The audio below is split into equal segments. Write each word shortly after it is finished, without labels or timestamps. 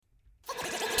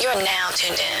You're now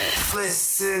tuned in.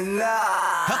 Listen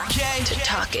up. Okay. To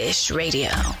Talk-ish Radio.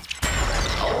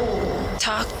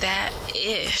 Talk that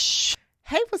ish.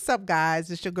 Hey, what's up,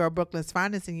 guys? It's your girl, Brooklyn's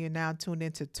Finest, and you're now tuned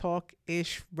into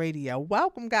Talk-ish Radio.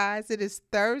 Welcome, guys. It is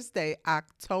Thursday,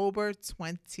 October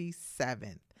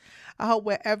 27th. I hope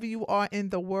wherever you are in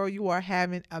the world, you are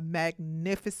having a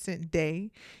magnificent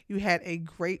day. You had a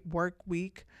great work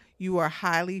week. You are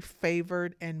highly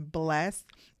favored and blessed.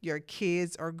 Your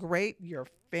kids are great. Your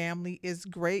family is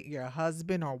great. Your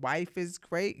husband or wife is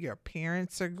great. Your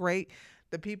parents are great.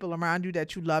 The people around you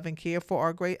that you love and care for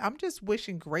are great. I'm just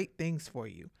wishing great things for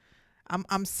you.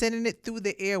 I'm sending it through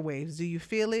the airwaves. Do you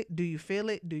feel it? Do you feel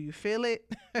it? Do you feel it?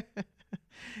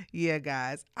 Yeah,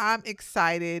 guys, I'm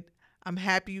excited. I'm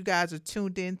happy you guys are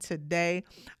tuned in today.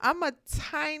 I'm a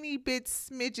tiny bit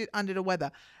smidget under the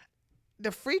weather.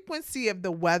 The frequency of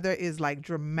the weather is like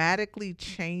dramatically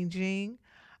changing.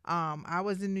 I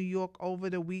was in New York over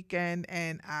the weekend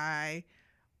and I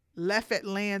left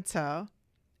Atlanta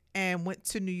and went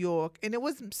to New York, and it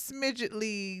was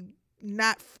smidgetly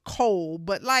not cold,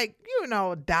 but like,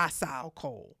 docile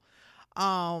cold.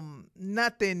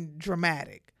 Nothing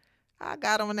dramatic. I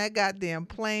got on that goddamn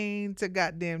plane to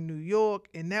goddamn New York,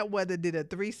 and that weather did a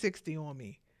 360 on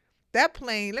me. That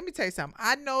plane, let me tell you something.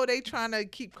 I know they trying to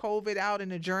keep COVID out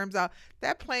and the germs out.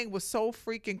 That plane was so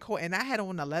freaking cold. And I had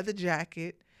on a leather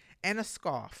jacket and a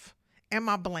scarf and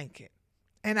my blanket.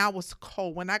 And I was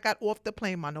cold. When I got off the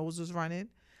plane, my nose was running.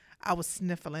 I was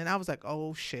sniffling. I was like,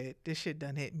 oh shit, this shit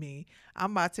done hit me.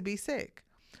 I'm about to be sick.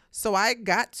 So I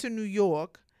got to New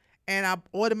York and I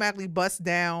automatically bust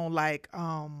down like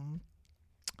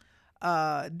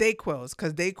Dayquils,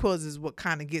 because Dayquils is what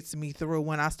kind of gets me through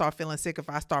when I start feeling sick.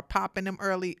 If I start popping them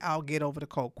early, I'll get over the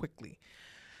cold quickly.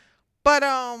 But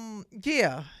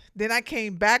yeah, then I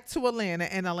came back to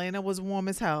Atlanta, and Atlanta was warm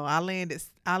as hell. I landed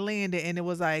and it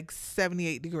was like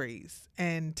 78 degrees.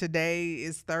 And today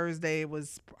is Thursday. It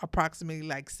was approximately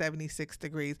like 76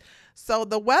 degrees. So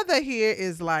the weather here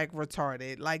is like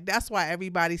retarded. Like, that's why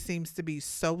everybody seems to be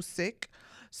so sick.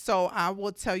 So I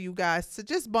will tell you guys to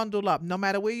just bundle up. No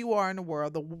matter where you are in the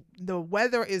world, the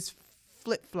weather is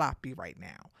flip-floppy right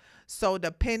now. So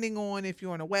depending on if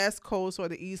you're on the West Coast or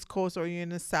the East Coast or you're in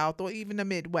the South or even the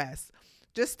Midwest,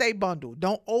 just stay bundled.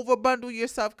 Don't overbundle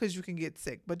yourself because you can get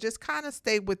sick. But just kind of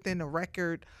stay within the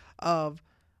record of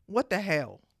what the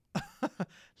hell.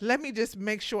 Let me just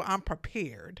make sure I'm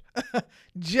prepared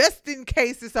just in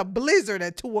case it's a blizzard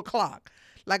at 2 o'clock.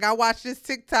 Like, I watched this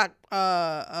TikTok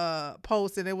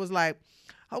post, and it was like,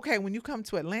 okay, when you come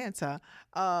to Atlanta,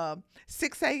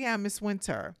 6 a.m. is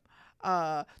winter.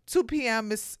 2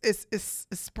 p.m. is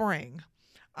spring.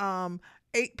 8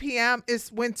 p.m.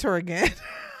 is winter again.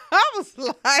 I was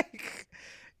like,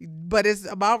 but it's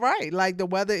about right. Like, the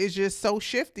weather is just so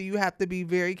shifty. You have to be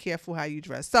very careful how you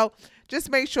dress. So just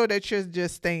make sure that you're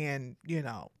just staying,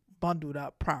 bundled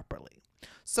up properly.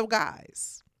 So,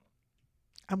 guys,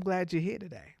 I'm glad you're here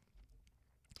today.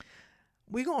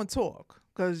 We're going to talk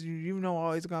because you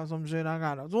always got some shit I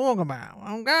got to talk about,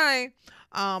 okay?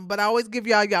 But I always give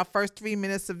y'all first 3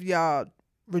 minutes of y'all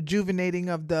rejuvenating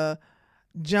of the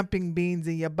jumping beans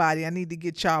in your body. I need to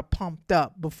get y'all pumped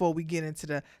up before we get into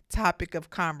the topic of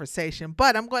conversation.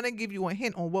 But I'm going to give you a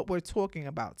hint on what we're talking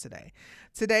about today.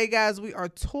 Today, guys, we are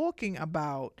talking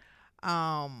about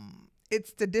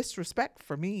it's the disrespect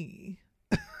for me.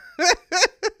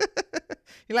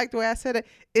 You like the way I said it?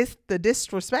 It's the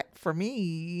disrespect for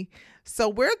me. So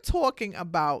we're talking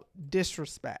about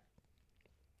disrespect.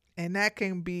 And that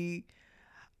can be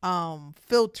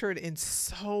filtered in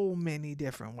so many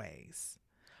different ways.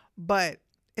 But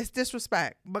it's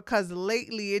disrespect because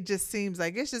lately it just seems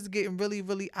like it's just getting really,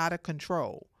 really out of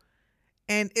control.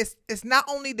 And it's not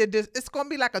only it's going to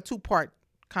be like a 2-part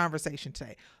conversation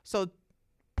today. So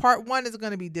part 1 is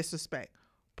going to be disrespect.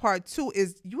 Part 2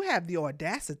 is you have the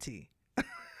audacity.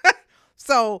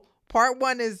 So part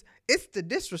 1 is it's the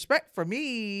disrespect for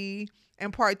me.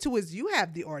 And part 2 is you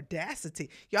have the audacity.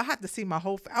 Y'all have to see my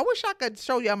whole I wish I could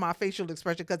show y'all my facial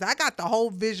expression because I got the whole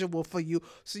visual for you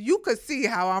so you could see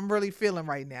how I'm really feeling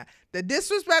right now. The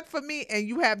disrespect for me and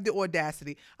you have the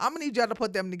audacity. I'm going to need y'all to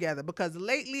put them together because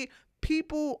lately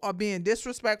people are being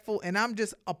disrespectful and I'm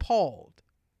just appalled.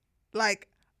 Like,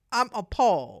 I'm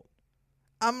appalled.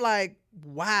 I'm like,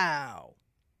 wow.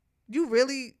 You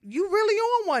really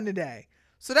on one today.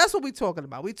 So that's what we're talking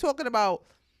about. We're talking about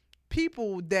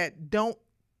people that don't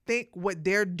think what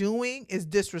they're doing is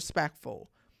disrespectful.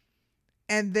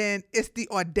 And then it's the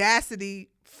audacity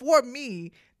for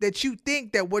me that you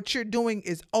think that what you're doing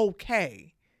is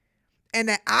okay. And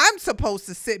that I'm supposed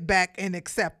to sit back and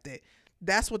accept it.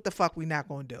 That's what the fuck we not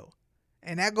going to do.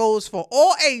 and that goes for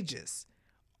all ages,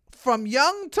 from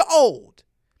young to old.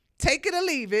 Take it or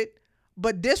leave it,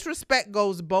 but disrespect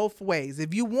goes both ways.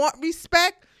 If you want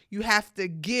respect, you have to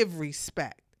give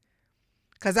respect.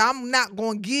 Because I'm not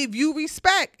going to give you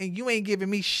respect and you ain't giving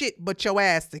me shit but your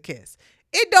ass to kiss.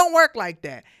 It don't work like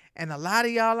that. And a lot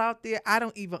of y'all out there, I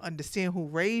don't even understand who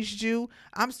raised you.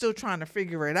 I'm still trying to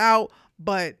figure it out,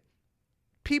 but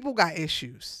people got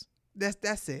issues.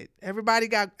 That's it. Everybody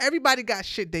got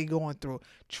shit they going through.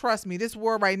 Trust me, this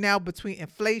world right now, between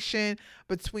inflation,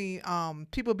 between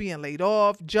people being laid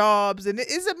off, jobs, and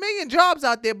there's a million jobs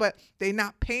out there, but they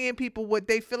not paying people what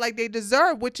they feel like they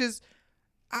deserve, which is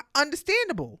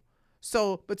understandable.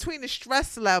 So between the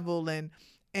stress level and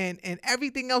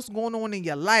everything else going on in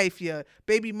your life, your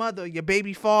baby mother, your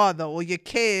baby father, or your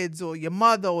kids, or your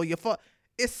mother, or your father,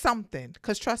 it's something.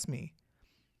 Because trust me,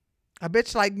 a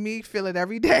bitch like me feel it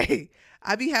every day.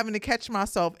 I be having to catch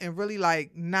myself and really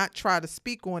like not try to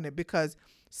speak on it, because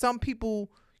some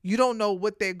people, you don't know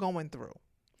what they're going through.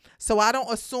 So I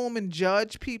don't assume and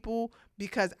judge people,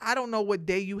 because I don't know what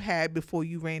day you had before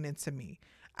you ran into me.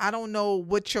 I don't know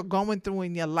what you're going through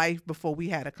in your life before we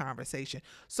had a conversation.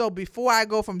 So before I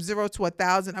go from 0 to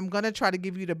 1,000, I'm going to try to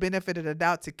give you the benefit of the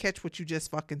doubt to catch what you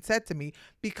just fucking said to me.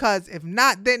 Because if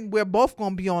not, then we're both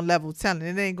going to be on level 10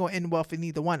 and it ain't going to end well for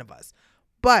neither one of us.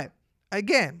 But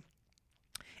again,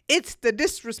 it's the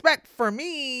disrespect for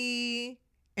me.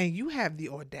 And you have the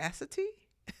audacity.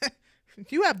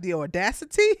 You have the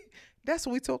audacity. That's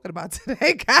what we're talking about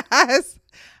today, guys.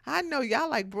 I know y'all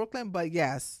like Brooklyn, but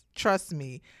yes, trust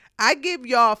me. I give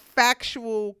y'all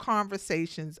factual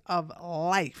conversations of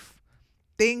life.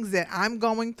 Things that I'm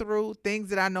going through, things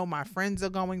that I know my friends are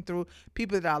going through,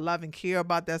 people that I love and care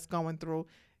about that's going through.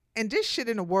 And this shit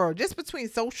in the world, just between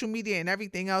social media and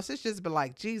everything else, it's just been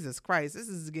like, Jesus Christ, this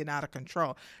is getting out of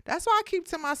control. That's why I keep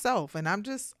to myself, and I'm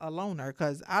just a loner,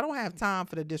 because I don't have time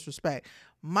for the disrespect.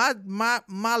 My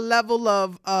level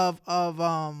of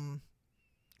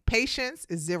patience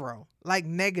is 0, like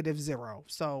 -0.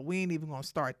 So we ain't even gonna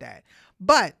start that.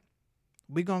 But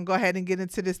we're gonna go ahead and get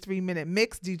into this 3-minute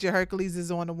mix. DJ Hercules is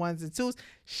on the 1s and 2s.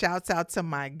 Shouts out to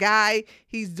my guy.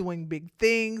 He's doing big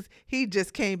things. He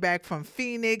just came back from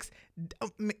Phoenix.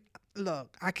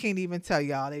 Look, I can't even tell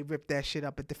y'all they ripped that shit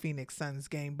up at the Phoenix Suns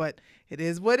game, but it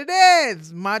is what it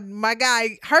is. My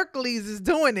guy Hercules is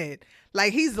doing it.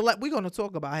 Like we're going to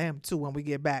talk about him too when we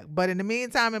get back. But in the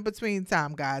meantime, in between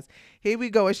time, guys, here we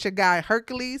go. It's your guy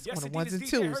Hercules on the 1s and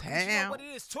 2s. Hey, you know what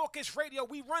it is? Talkish Radio.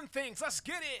 We run things. Let's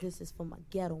get it. This is for my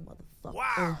ghetto motherfucker.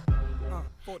 Wow.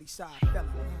 40 side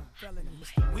felony.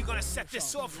 We're going to set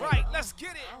this off right. Let's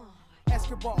get it.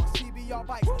 Escobar, CBR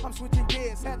bikes, I'm switching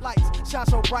gears, headlights, shine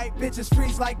so bright, bitches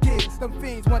freeze like this. Them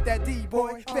fiends want that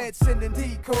D-boy, feds sending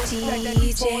decoys.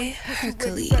 DJ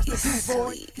Hercules.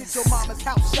 Get your mama's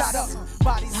house shot up,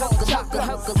 bodies all chopped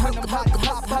up.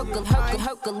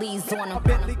 Hercules on A him.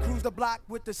 Bentley cruise the block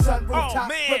with the sunroof top.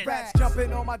 man. With rats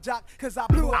jumping on my jock, cause I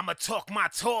blew up I'ma talk my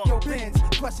your talk. bins,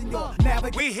 question your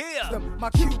navigation. We here. My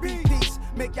QB piece,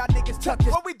 make y'all niggas tuck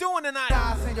your What we doing tonight?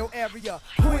 guys in your area.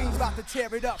 Queens about to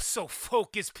tear it up. So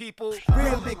focused, people.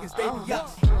 Real niggas, they be up.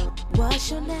 What's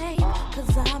your name?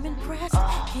 Cause I'm impressed.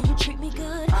 Can you treat me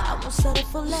good? I won't settle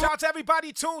for less. Shout out to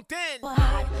everybody tuned in.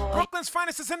 Brooklyn's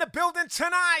finest is in the building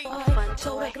tonight.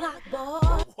 So that Glock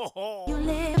boy, Oh, you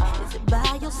live? Is it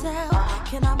by yourself?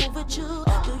 Can I move with you?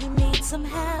 Do you need some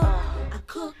help? I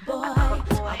cook, boy.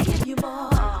 I give you more.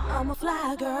 I'm a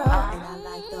fly girl, and I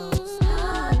like those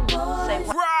hot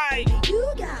boys. right.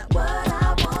 You got what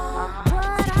I want.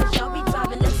 Cause y'all be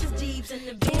driving Lexus Jeeps and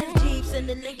the Benz Jeeps and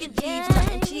the Lincoln Jeeps,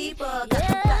 nothing cheaper. Got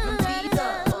them platinum visas.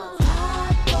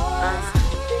 Hot boys.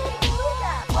 You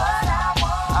got what I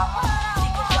want.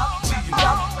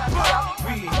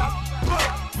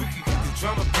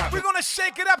 We're gonna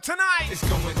shake it up tonight. It's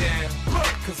going down,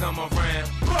 cause I'm around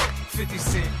 50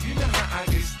 Cent, you know how I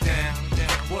get down.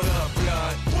 What up,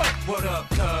 blood? What up,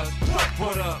 cuz?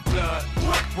 What up, blood?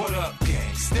 What up,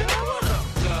 gangsta? What up,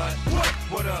 blood?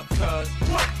 What up, cuz?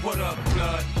 What up,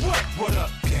 blood? What up,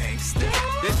 gangsta?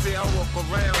 They say I walk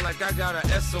around like I got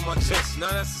an S on my chest.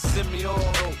 Now that's a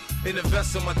semi-auto. In the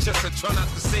vest on my chest, I try not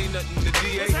to say nothing to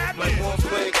DA. Like one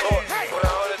playing court, but I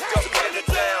ought to just get it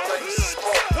down like it's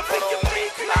sport. But on me,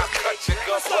 I'll cut your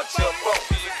gun, but your buck.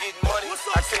 You get money,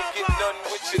 I can't get nothing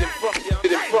with you. Then fuck you,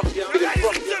 then fuck you, then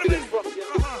fuck you, then fuck you.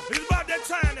 It's about that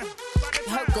time now.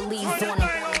 Hercules on him.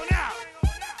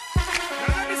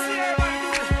 Let me see everybody do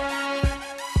this.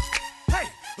 Hey,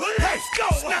 let's go.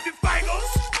 Snap your fingers.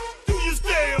 Do your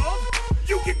step.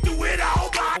 You can do it all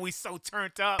by. We so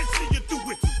turned up. Let me see you do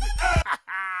it.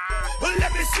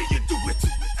 Let me see you do it.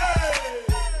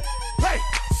 Hey,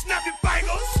 snap your fingers.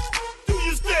 fingers? Do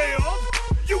you still?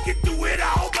 You can do it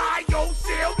all by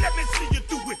yourself. Let me see you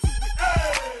do it.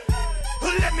 Hey.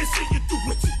 Let me see you do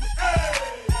it. Hey.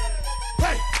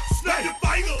 Hey, snap your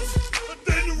fingers,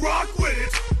 then rock with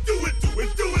it. Do it, do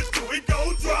it, do it, do it.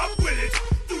 Go drop with it.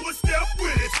 Do a step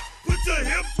with it. Put your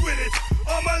hips with it.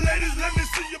 All my ladies, let me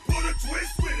see you put a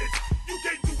twist with it. You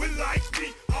can't do it like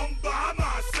me. I'm by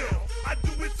myself. I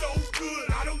do it so good.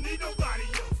 I don't need nobody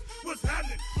else. What's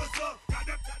happening? What's up?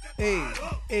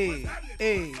 Hey.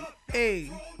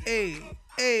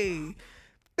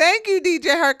 Thank you, DJ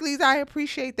Hercules. I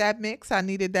appreciate that mix. I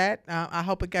needed that. I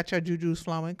hope it got your juju's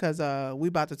flowing because we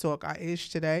about to talk our ish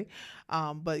today.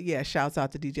 But yeah, shouts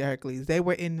out to DJ Hercules. They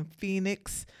were in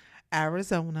Phoenix,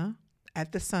 Arizona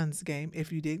at the Suns game.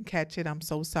 If you didn't catch it, I'm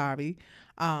so sorry.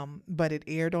 But it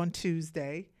aired on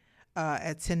Tuesday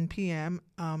at 10 p.m.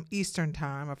 Eastern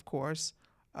time, of course,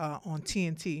 on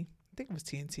TNT. I think it was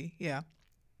TNT. Yeah.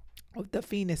 The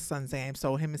Phoenix Suns game.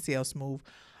 So him and CL Smooth.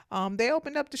 They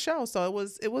opened up the show, so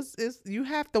it's you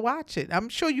have to watch it. I'm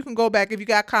sure you can go back if you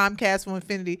got Comcast or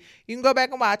Infinity. You can go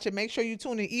back and watch it. Make sure you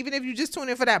tune in, even if you just tune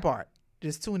in for that part.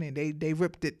 Just tune in. They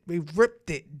ripped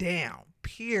it down.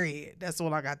 Period. That's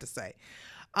all I got to say.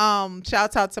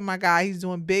 Shouts out to my guy. He's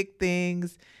doing big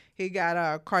things. He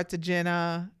got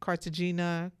Cartagena.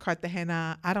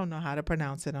 I don't know how to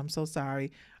pronounce it. I'm so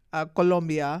sorry.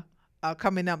 Colombia.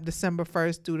 Coming up December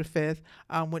 1st through the 5th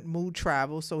with Mood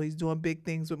Travel. So he's doing big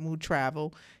things with Mood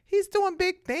Travel. He's doing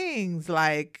big things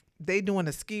like they doing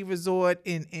a ski resort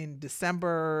in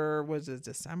December. Was it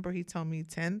December? He told me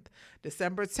 10th.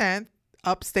 December 10th,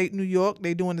 upstate New York.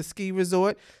 They doing a ski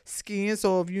resort, skiing.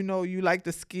 So if you know you like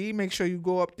to ski, make sure you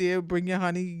go up there, bring your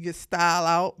honey, get style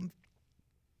out.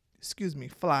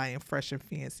 Flying fresh and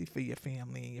fancy for your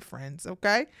family and your friends,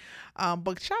 okay?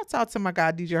 But shouts out to my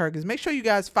guy, DJ Hercules. Make sure you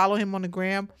guys follow him on the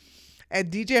gram at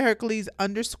DJ Hercules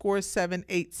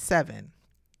 _787.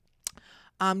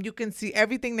 You can see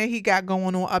everything that he got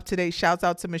going on up to date. Shouts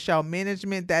out to Michelle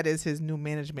Management. That is his new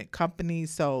management company.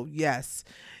 So, yes,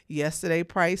 yesterday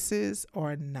prices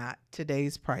are not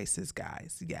today's prices,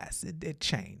 guys. Yes, it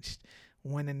changed.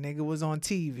 When a nigga was on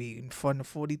TV in front of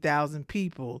 40,000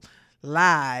 people,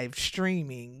 live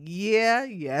streaming. Yeah,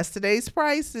 yesterday's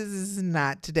prices is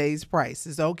not today's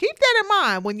prices. So keep that in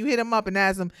mind when you hit him up and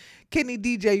ask him, can he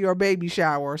DJ your baby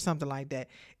shower or something like that?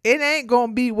 It ain't going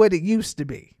to be what it used to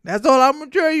be. That's all I'm going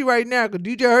to tell you right now, because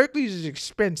DJ Hercules is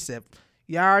expensive.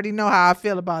 You already know how I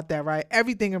feel about that, right?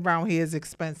 Everything around here is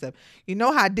expensive. You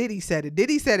know how Diddy said it.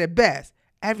 Diddy said it best.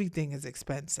 Everything is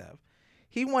expensive.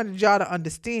 He wanted y'all to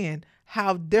understand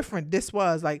how different this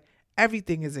was. Like,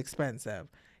 everything is expensive.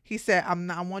 He said,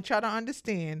 I want y'all to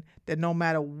understand that no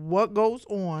matter what goes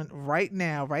on right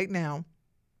now,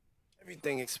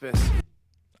 everything expensive.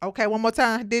 Okay, one more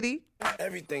time, Diddy.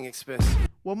 Everything expensive.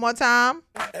 One more time.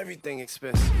 Everything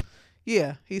expensive.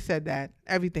 Yeah, he said that.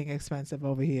 Everything expensive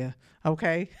over here.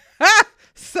 Okay.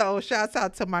 So shouts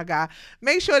out to my guy.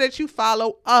 Make sure that you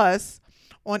follow us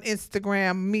on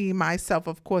Instagram, myself,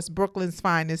 of course, Brooklyn's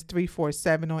Finest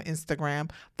 347 on Instagram.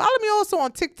 Follow me also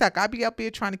on TikTok. I be up here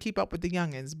trying to keep up with the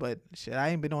youngins, but shit, I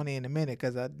ain't been on there in a minute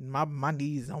because my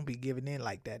knees don't be giving in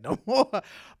like that no more.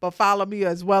 But follow me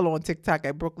as well on TikTok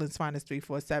at Brooklyn's Finest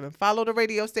 347. Follow the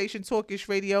radio station Talkish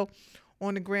Radio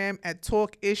on the gram at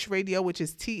Talkish Radio, which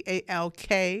is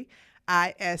TALKISHHH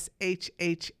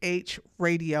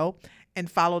Radio. And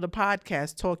follow the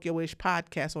podcast, Talk Your Ish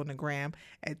Podcast, on the gram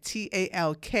at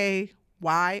TALKYOISHHH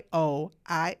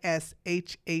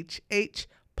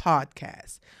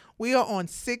Podcast. We are on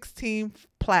 16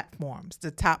 platforms. The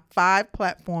top 5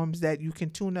 platforms that you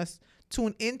can tune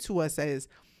into us as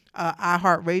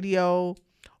iHeartRadio,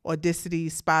 Audacity,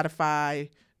 Spotify,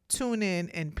 TuneIn,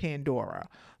 and Pandora.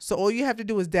 So all you have to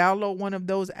do is download one of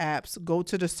those apps, go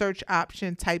to the search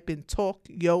option, type in Talk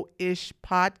Yo Ish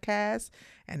Podcast,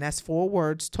 and that's 4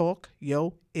 words, Talk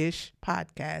Yo Ish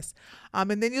Podcast.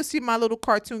 And then you'll see my little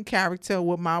cartoon character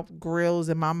with my grills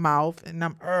in my mouth, and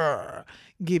I'm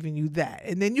giving you that.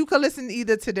 And then you can listen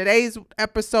either to today's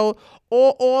episode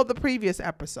or all the previous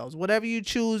episodes. Whatever you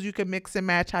choose, you can mix and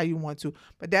match how you want to.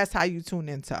 But that's how you tune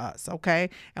into us, okay?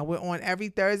 And we're on every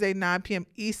Thursday, 9 p.m.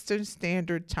 Eastern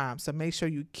Standard Time. So make sure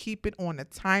you keep it on a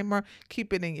timer.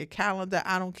 Keep it in your calendar.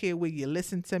 I don't care where you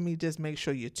listen to me. Just make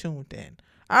sure you're tuned in.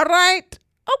 All right?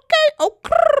 Okay.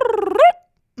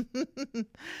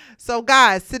 So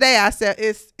guys, today I said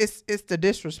it's the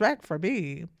disrespect for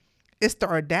me. It's the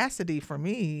audacity for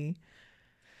me.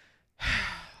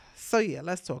 So yeah,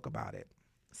 let's talk about it.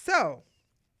 So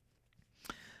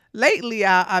lately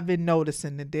I've been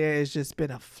noticing that there has just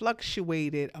been a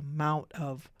fluctuated amount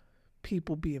of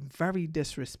people being very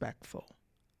disrespectful.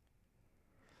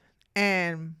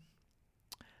 And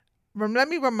let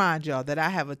me remind y'all that I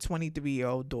have a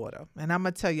 23-year-old daughter, and I'm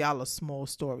going to tell y'all a small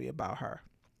story about her.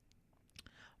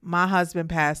 My husband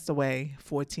passed away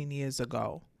 14 years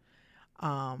ago,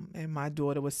 and my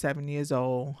daughter was 7 years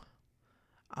old.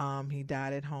 He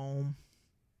died at home,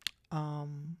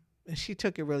 and she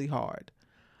took it really hard.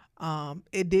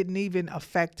 It didn't even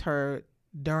affect her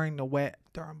during the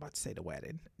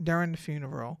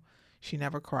funeral. She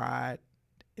never cried.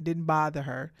 It didn't bother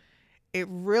her. It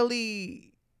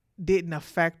really didn't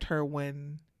affect her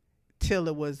till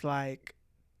it was like,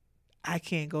 I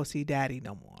can't go see daddy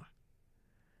no more.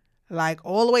 Like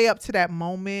all the way up to that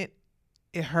moment,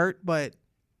 it hurt, but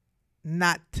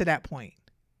not to that point.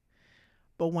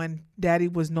 But when daddy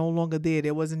was no longer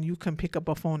there wasn't, you can pick up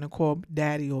a phone and call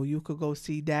daddy, or you could go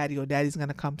see daddy, or daddy's going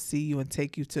to come see you and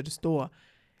take you to the store.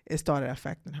 It started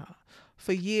affecting her.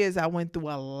 For years, I went through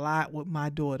a lot with my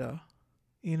daughter,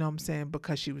 you know what I'm saying?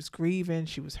 Because she was grieving,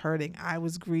 she was hurting, I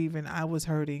was grieving, I was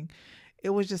hurting. It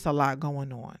was just a lot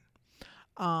going on.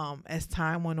 As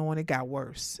time went on, it got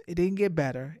worse. It didn't get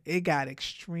better. It got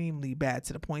extremely bad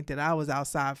to the point that I was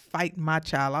outside fighting my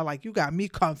child. I like, you got me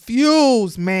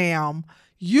confused, ma'am.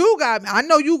 I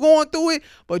know you going through it,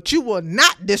 but you will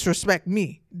not disrespect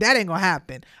me. That ain't gonna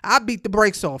happen. I'll beat the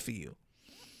brakes off of you.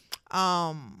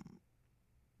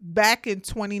 Back in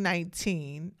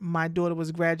 2019, my daughter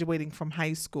was graduating from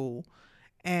high school.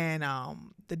 And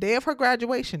the day of her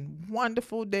graduation,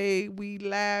 wonderful day. We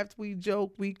laughed, we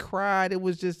joked, we cried. It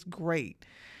was just great.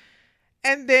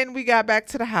 And then we got back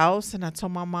to the house, and I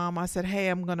told my mom, I said, hey,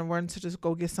 I'm going to run to just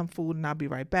go get some food, and I'll be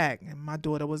right back. And my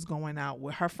daughter was going out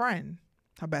with her friend,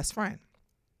 her best friend.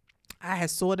 I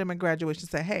had saw them at graduation and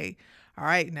said, hey, all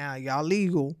right, now y'all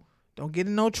legal. Don't get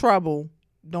in no trouble.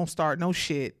 Don't start no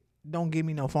shit. Don't give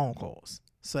me no phone calls.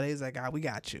 So they was like, we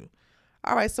got you.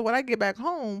 All right, so when I get back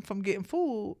home from getting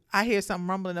food, I hear something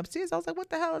rumbling upstairs. I was like, what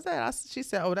the hell is that? She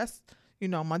said, oh, that's,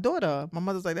 my daughter. My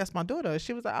mother's like, that's my daughter.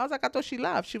 She was like, I was like, I thought she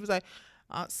left. She was like,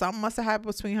 something must have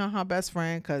happened between her and her best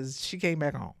friend because she came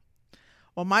back home.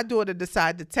 Well, my daughter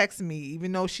decided to text me,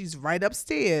 even though she's right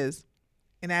upstairs,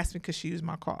 and asked me could she use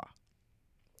my car.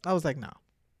 I was like, no,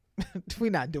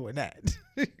 we're not doing that.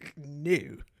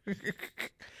 No.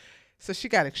 So she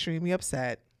got extremely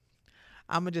upset.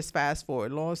 I'm going to just fast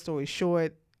forward. Long story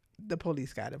short, the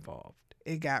police got involved.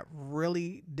 It got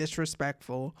really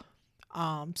disrespectful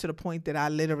to the point that I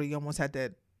literally almost I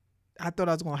thought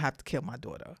I was going to have to kill my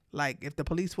daughter. Like, if the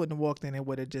police wouldn't have walked in, it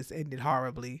would have just ended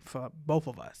horribly for both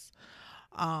of us.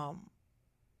 And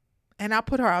I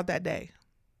put her out that day.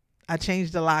 I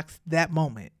changed the locks that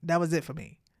moment. That was it for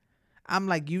me. I'm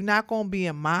like, you're not going to be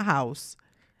in my house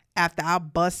after I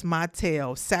bust my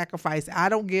tail, sacrifice. I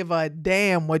don't give a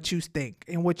damn what you think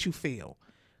and what you feel.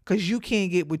 Because you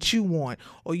can't get what you want,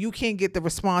 or you can't get the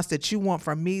response that you want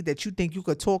from me, that you think you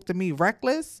could talk to me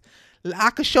reckless.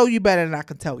 I could show you better than I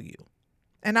can tell you.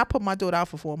 And I put my daughter out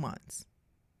for 4 months.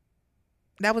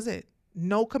 That was it.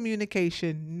 No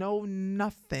communication, no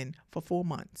nothing for 4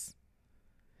 months.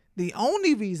 The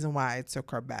only reason why I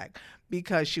took her back,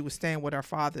 because she was staying with her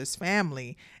father's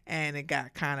family, and it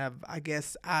got kind of, I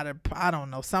guess, I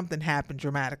don't know, something happened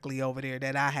dramatically over there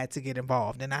that I had to get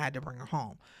involved, and I had to bring her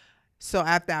home. So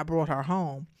after I brought her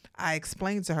home, I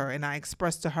explained to her, and I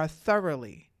expressed to her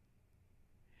thoroughly,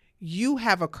 you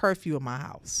have a curfew in my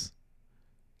house.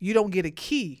 You don't get a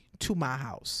key to my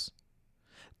house.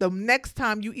 The next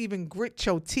time you even grit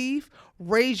your teeth,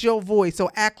 raise your voice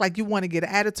or act like you want to get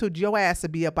an attitude, your ass will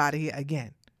be up out of here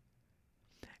again.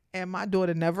 And my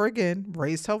daughter never again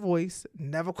raised her voice,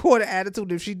 never caught an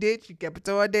attitude. If she did, she kept it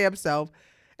to her damn self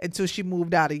until she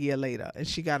moved out a year later and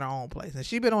she got her own place. And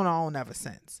she's been on her own ever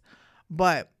since.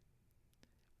 But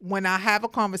when I have a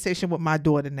conversation with my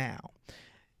daughter now,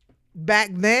 back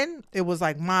then it was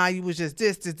like, Ma, you was just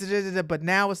this, but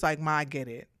now it's like, Ma, I get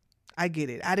it. I get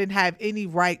it. I didn't have any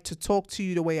right to talk to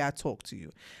you the way I talk to you.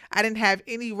 I didn't have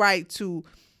any right to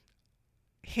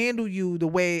handle you the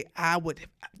way I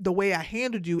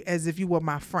handled you, as if you were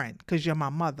my friend, because you're my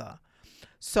mother.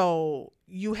 So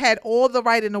you had all the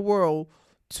right in the world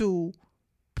to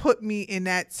put me in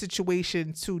that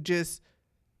situation, to just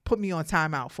put me on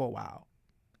timeout for a while.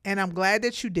 And I'm glad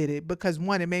that you did it, because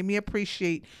one, it made me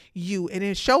appreciate you, and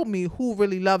it showed me who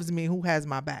really loves me, who has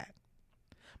my back.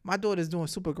 My daughter's doing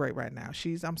super great right now.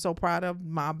 I'm so proud of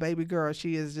my baby girl.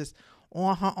 She is just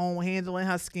on her own, handling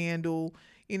her scandal,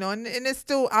 and it's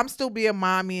still, I'm still being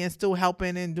mommy and still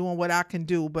helping and doing what I can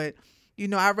do. But,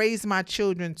 I raised my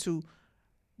children to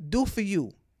do for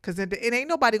you, because it ain't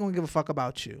nobody going to give a fuck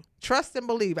about you. Trust and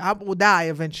believe. I will die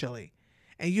eventually,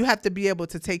 and you have to be able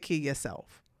to take care of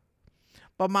yourself.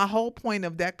 But my whole point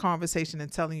of that conversation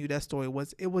and telling you that story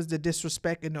was it was the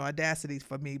disrespect and the audacity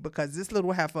for me, because this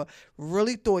little heifer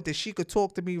really thought that she could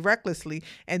talk to me recklessly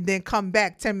and then come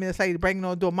back 10 minutes later bringing on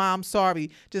the door, Mom, I'm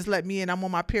sorry, just let me in, I'm on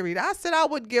my period. I said I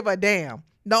wouldn't give a damn.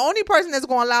 The only person that's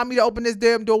going to allow me to open this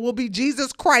damn door will be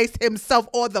Jesus Christ himself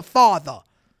or the Father.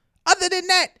 Other than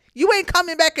that, you ain't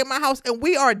coming back in my house, and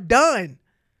we are done.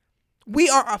 We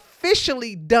are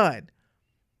officially done.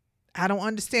 I don't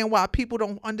understand why people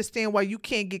don't understand why you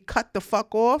can't get cut the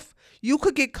fuck off. You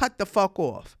could get cut the fuck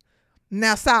off.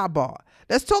 Now, sidebar.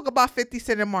 Let's talk about 50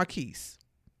 Cent and Marquise.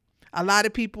 A lot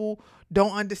of people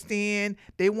don't understand.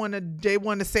 They want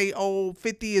to say, oh,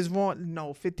 50 is wrong.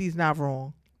 No, 50 is not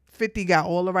wrong. 50 got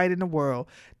all the right in the world.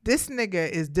 This nigga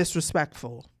is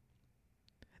disrespectful.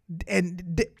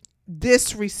 And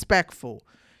disrespectful.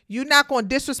 You're not going to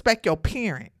disrespect your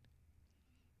parent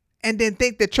and then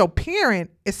think that your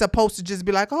parent is supposed to just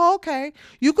be like, oh, okay,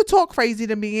 you could talk crazy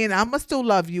to me and I'ma still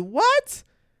love you. What?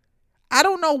 I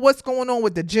don't know what's going on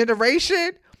with the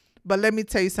generation, but let me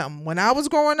tell you something. When I was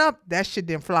growing up, that shit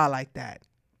didn't fly like that.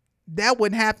 That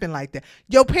wouldn't happen like that.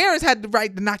 Your parents had the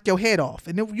right to knock your head off,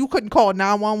 and you couldn't call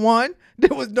 911.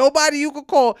 There was nobody you could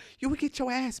call. You would get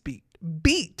your ass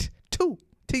beat too,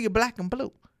 till you're black and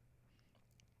blue.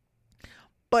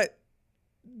 But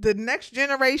the next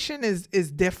generation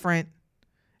is different.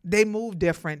 They move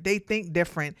different. They think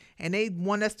different, and they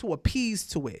want us to appease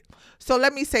to it. So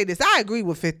let me say this. I agree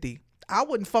with 50. I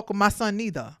wouldn't fuck with my son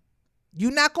neither.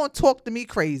 You're not gonna talk to me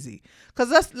crazy. Cause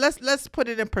let's put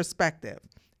it in perspective.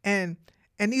 And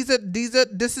this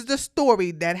is the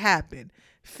story that happened.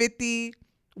 50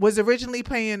 was originally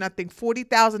paying, I think,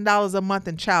 $40,000 a month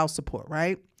in child support,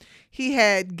 right?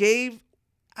 I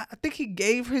think he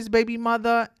gave his baby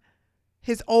mother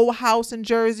his old house in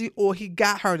Jersey, or he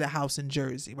got her the house in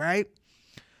Jersey, right?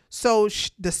 So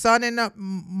the son and the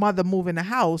mother move in the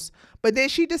house, but then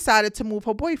she decided to move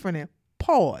her boyfriend in.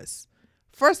 Pause.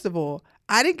 First of all,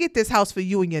 I didn't get this house for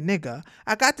you and your nigga.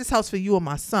 I got this house for you and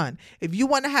my son. If you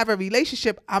want to have a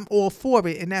relationship, I'm all for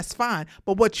it, and that's fine.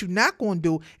 But what you're not going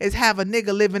to do is have a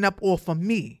nigga living up off of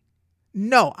me.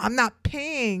 No, I'm not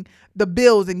paying the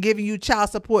bills and giving you child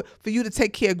support for you to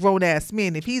take care of grown-ass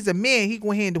men. If he's a man, he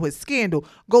going to handle his scandal.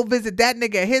 Go visit that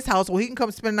nigga at his house, or he can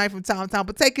come spend the night from time to time,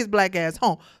 but take his black ass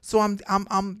home. So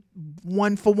I'm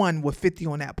 1 for 1 with 50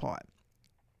 on that part.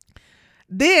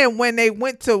 Then when they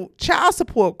went to child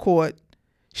support court,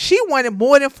 she wanted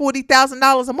more than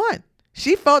 $40,000 a month.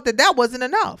 She felt that wasn't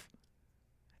enough.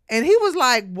 And he was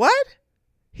like, what?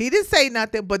 He didn't say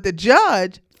nothing, but the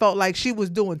judge felt like she was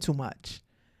doing too much.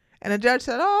 And the judge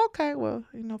said, oh, okay, well,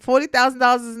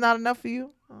 $40,000 is not enough for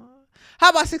you. How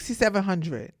about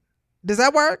 $6,700? Does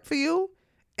that work for you?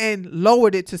 And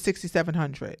lowered it to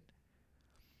 $6,700.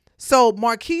 So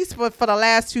Marquise, for the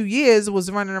last 2 years,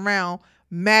 was running around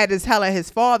mad as hell at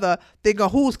his father, thinking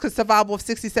who's could survive off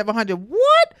 $6,700.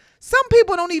 What? Some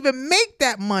people don't even make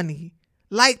that money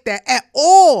like that at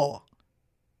all.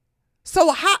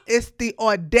 So how it's the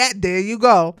there you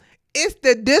go. It's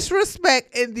the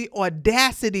disrespect and the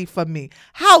audacity for me.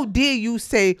 How dare you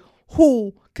say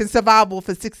who can survive off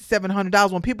of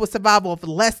 $6,700 when people survive off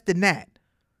less than that?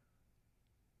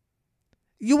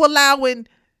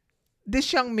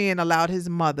 This young man allowed his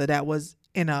mother, that was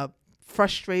in a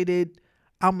frustrated,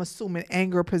 I'm assuming,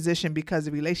 anger position because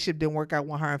the relationship didn't work out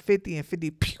with her and 50, and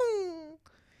 50, pew,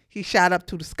 he shot up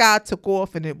to the sky, took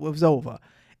off, and it was over,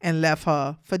 and left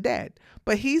her for dead.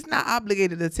 But he's not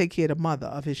obligated to take care of the mother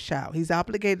of his child. He's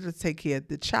obligated to take care of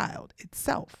the child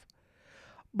itself.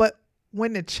 But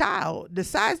when the child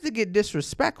decides to get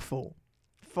disrespectful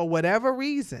for whatever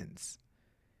reasons,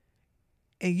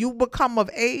 and you become of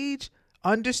age,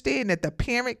 understand that the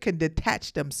parent can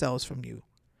detach themselves from you.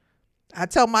 I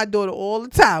tell my daughter all the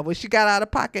time when she got out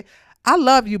of pocket, I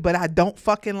love you, but I don't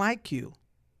fucking like you.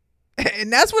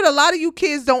 And that's what a lot of you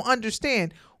kids don't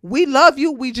understand. We love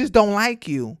you, we just don't like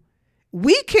you.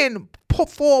 We can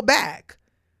fall back.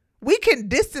 We can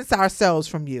distance ourselves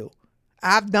from you.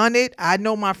 I've done it. I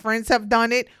know my friends have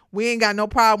done it. We ain't got no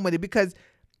problem with it because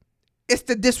it's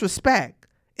the disrespect.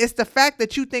 It's the fact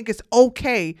that you think it's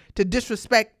okay to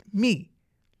disrespect me,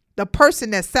 the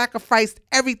person that sacrificed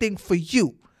everything for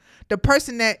you, the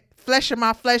person that flesh of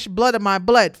my flesh, blood of my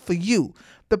blood for you,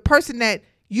 the person that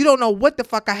you don't know what the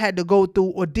fuck I had to go through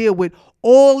or deal with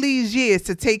all these years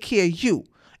to take care of you.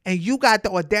 And you got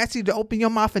the audacity to open your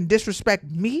mouth and disrespect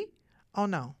me? Oh,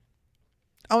 no.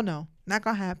 Oh, no. Not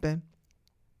going to happen.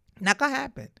 Not going to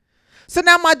happen. So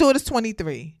now my daughter's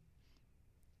 23.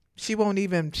 She won't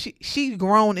even, she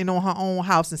grown and on her own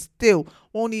house and still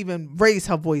won't even raise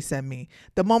her voice at me.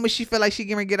 The moment she feel like she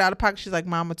gonna get out of pocket, she's like,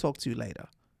 Mom, I'm gonna talk to you later.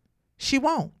 She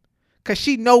won't. Because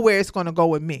she know where it's going to go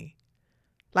with me.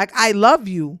 Like, I love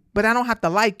you, but I don't have to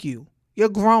like you. You're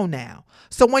grown now.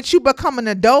 So once you become an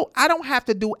adult, I don't have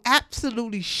to do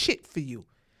absolutely shit for you.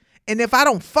 And if I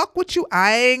don't fuck with you,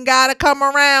 I ain't got to come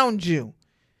around you.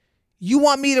 You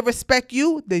want me to respect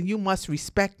you, then you must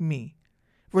respect me.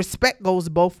 Respect goes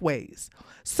both ways.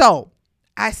 So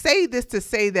I say this to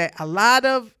say that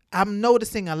I'm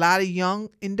noticing a lot of young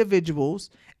individuals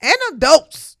and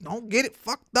adults, don't get it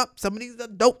fucked up. Some of these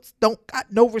adults don't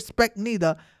got no respect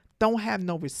neither, don't have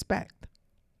no respect.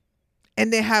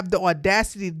 And they have the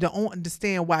audacity to don't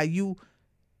understand why you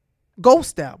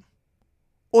ghost them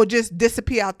or just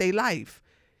disappear out their life.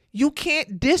 You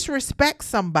can't disrespect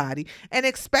somebody and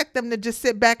expect them to just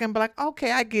sit back and be like,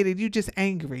 okay, I get it. You just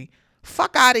angry.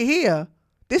 Fuck out of here.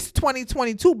 This is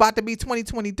 2022, about to be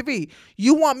 2023.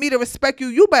 You want me to respect you?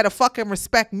 You better fucking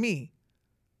respect me.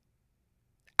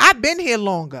 I've been here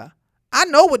longer. I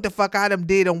know what the fuck I done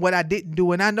did and what I didn't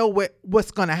do, and I know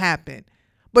what's going to happen.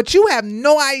 But you have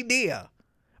no idea.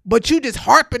 But you just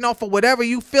harping off of whatever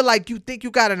you feel like you think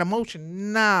you got an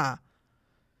emotion. Nah.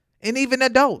 And even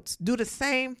adults do the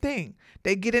same thing.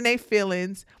 They get in their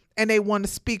feelings and they want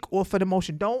to speak off of the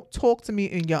emotion. Don't talk to me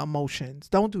in your emotions.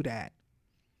 Don't do that.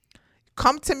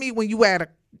 Come to me when you at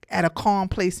a calm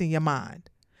place in your mind.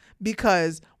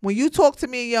 Because when you talk to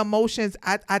me in your emotions,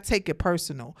 I take it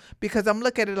personal. Because I'm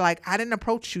looking at it like, I didn't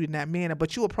approach you in that manner,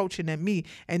 but you approaching at me.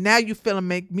 And now you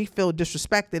make me feel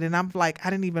disrespected. And I'm like, I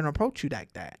didn't even approach you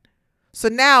like that. So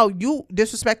now you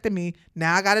disrespected me.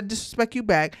 Now I got to disrespect you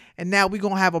back. And now we're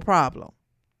going to have a problem.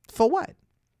 For what?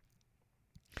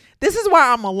 This is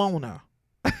why I'm a loner.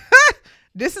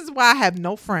 This is why I have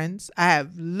no friends. I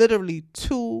have literally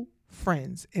 2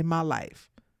 friends in my life.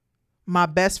 My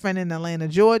best friend in Atlanta,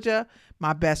 Georgia.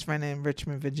 My best friend in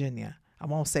Richmond, Virginia. I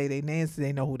won't say their names.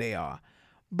 They know who they are.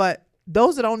 But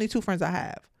those are the only 2 friends I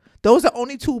have. Those are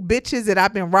only 2 bitches that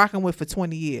I've been rocking with for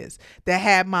 20 years that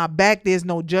have my back. There's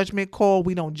no judgment call.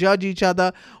 We don't judge each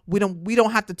other. We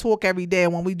don't have to talk every day.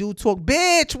 And when we do talk,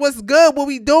 bitch, what's good? What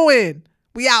we doing?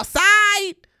 We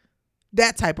outside?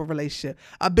 That type of relationship.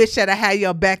 A bitch that'll have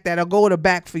your back, that'll go to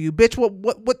back for you. Bitch,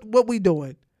 what we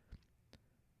doing?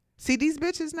 See, these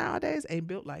bitches nowadays ain't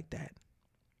built like that.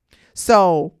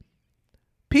 So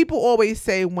people always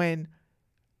say when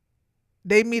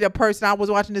they meet a person, I was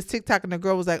watching this TikTok and the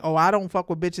girl was like, oh, I don't fuck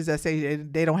with bitches that say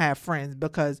they don't have friends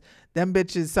because them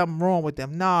bitches, something wrong with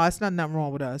them. No, it's nothing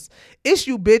wrong with us. It's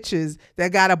you bitches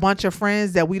that got a bunch of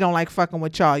friends that we don't like fucking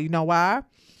with y'all. You know why?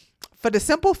 For the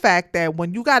simple fact that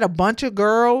when you got a bunch of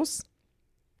girls,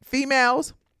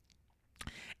 females,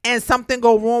 and something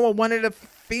go wrong with one of the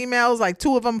females, like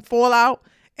 2 of them fall out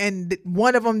and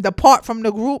one of them depart from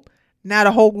the group, now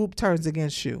the whole group turns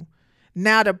against you.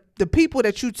 Now the people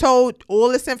that you told all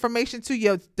this information to,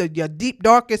 your deep,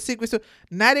 darkest secrets,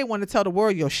 now they want to tell the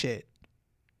world your shit.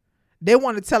 They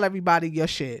want to tell everybody your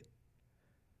shit.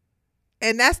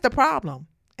 And that's the problem.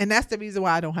 And that's the reason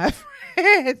why I don't have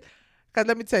friends. Because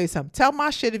let me tell you something. Tell my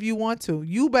shit if you want to.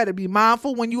 You better be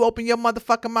mindful when you open your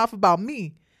motherfucking mouth about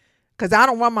me. Because I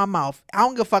don't run my mouth. I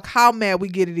don't give a fuck how mad we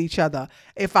get at each other.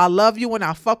 If I love you and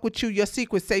I fuck with you, your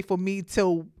secret's safe for me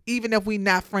till even if we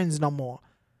not friends no more.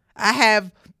 I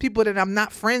have people that I'm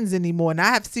not friends anymore and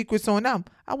I have secrets on them.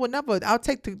 I'll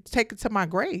take it to my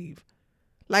grave.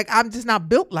 Like, I'm just not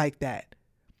built like that.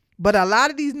 But a lot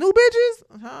of these new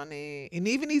bitches, honey, and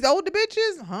even these older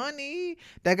bitches, honey,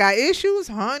 that got issues,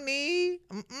 honey,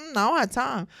 I don't have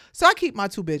time. So I keep my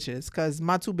 2 bitches because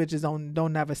my 2 bitches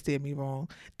don't never steer me wrong.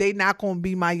 They not going to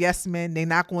be my yes men. They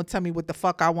not going to tell me what the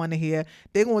fuck I want to hear.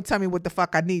 They going to tell me what the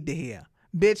fuck I need to hear.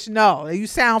 Bitch, no. You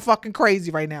sound fucking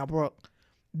crazy right now, Brooke.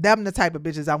 Them the type of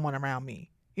bitches I want around me.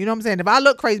 You know what I'm saying? If I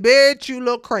look crazy, bitch, you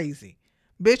look crazy.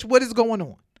 Bitch, what is going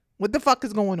on? What the fuck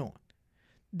is going on?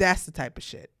 That's the type of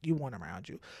shit you want around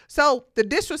you. So the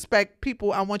disrespect,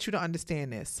 people, I want you to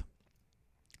understand this.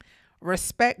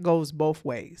 Respect goes both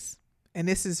ways. And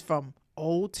this is from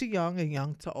old to young and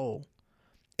young to old.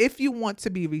 If you want to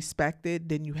be respected,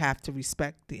 then you have to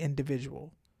respect the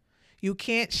individual. You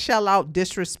can't shell out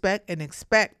disrespect and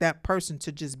expect that person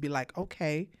to just be like,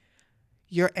 okay,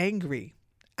 you're angry.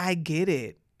 I get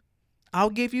it. I'll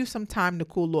give you some time to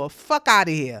cool off. Fuck out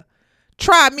of here.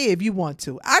 Try me if you want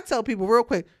to. I tell people real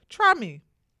quick, try me.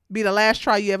 Be the last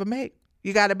try you ever make.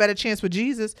 You got a better chance with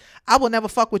Jesus. I will never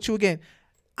fuck with you again.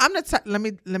 I'm the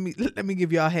let me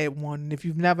give y'all a head one. If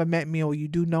you've never met me or you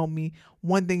do know me,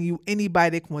 one thing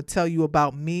anybody can tell you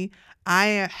about me, I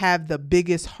have the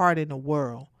biggest heart in the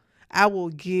world. I will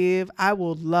give, I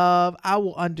will love, I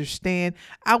will understand.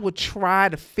 I will try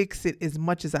to fix it as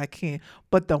much as I can.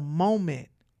 But the moment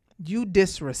you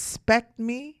disrespect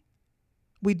me,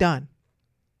 We done.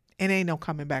 And ain't no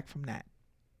coming back from that.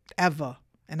 Ever.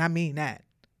 And I mean that.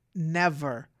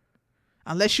 Never.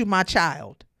 Unless you my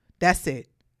child. That's it.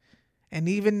 And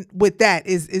even with that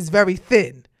is very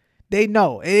thin. They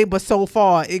know. It ain't but so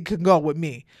far it can go with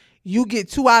me. You get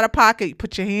too out of pocket,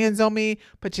 put your hands on me,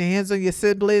 put your hands on your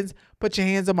siblings, put your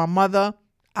hands on my mother.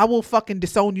 I will fucking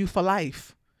disown you for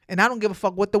life. And I don't give a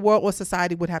fuck what the world or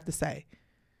society would have to say.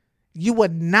 You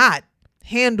would not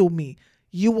handle me.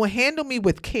 You will handle me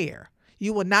with care.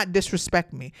 You will not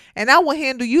disrespect me. And I will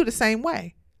handle you the same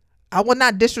way. I will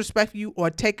not disrespect you or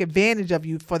take advantage of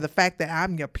you for the fact that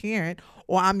I'm your parent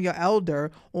or I'm your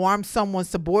elder or I'm someone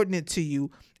subordinate to you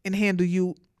and handle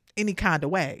you any kind of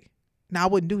way. Now, I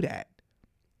wouldn't do that.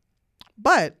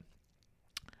 But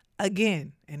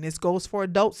again, and this goes for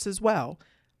adults as well,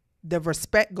 the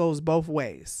respect goes both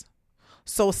ways.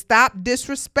 So stop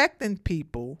disrespecting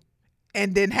people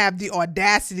and then have the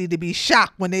audacity to be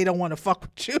shocked when they don't want to fuck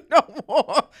with you no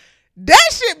more. That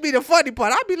should be the funny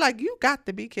part. I'd be like, you got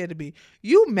to be kidding me.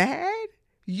 You mad?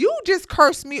 You just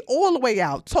cursed me all the way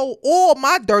out, told all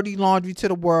my dirty laundry to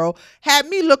the world, had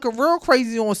me looking real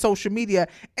crazy on social media,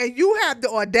 and you have the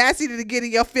audacity to get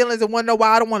in your feelings and wonder why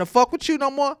I don't want to fuck with you no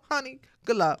more? Honey,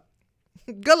 good luck.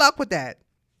 Good luck with that.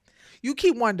 You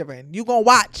keep wondering. You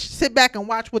gonna sit back and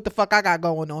watch what the fuck I got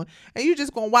going on, and you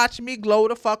just gonna watch me glow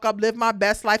the fuck up, live my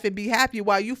best life, and be happy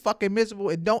while you fucking miserable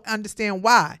and don't understand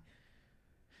why.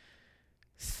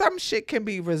 Some shit can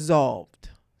be resolved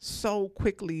so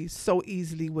quickly, so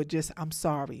easily with just, I'm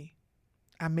sorry.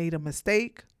 I made a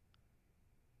mistake.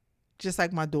 Just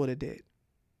like my daughter did.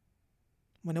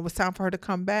 When it was time for her to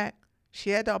come back,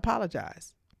 she had to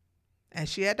apologize. And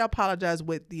she had to apologize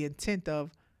with the intent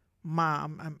of,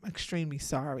 Mom, I'm extremely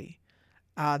sorry.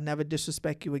 I'll never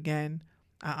disrespect you again.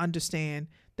 I understand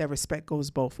that respect goes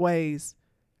both ways.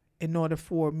 In order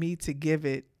for me to give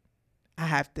it, I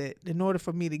have to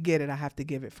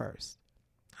give it first.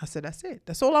 I said, that's it.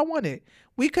 That's all I wanted.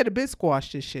 We could have been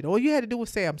squashed this shit. All you had to do was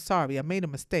say, I'm sorry. I made a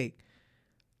mistake.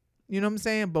 You know what I'm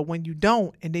saying? But when you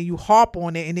don't, and then you harp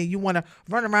on it, and then you want to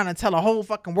run around and tell a whole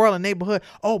fucking world and neighborhood,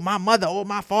 oh, my mother, oh,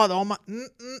 my father, oh, my,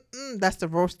 that's the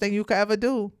worst thing you could ever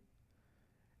do.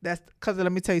 That's because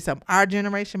let me tell you something. Our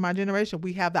generation, my generation,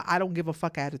 we have the I don't give a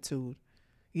fuck attitude.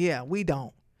 Yeah, we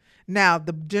don't. Now,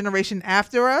 the generation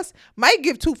after us might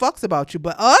give 2 fucks about you,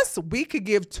 but us, we could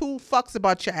give 2 fucks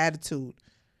about your attitude.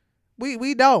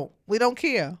 We don't. We don't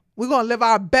care. We're going to live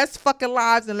our best fucking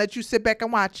lives and let you sit back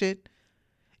and watch it.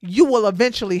 You will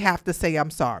eventually have to say, I'm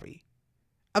sorry.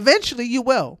 Eventually you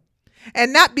will.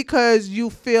 And not because you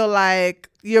feel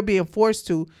like you're being forced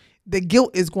to. The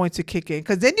guilt is going to kick in.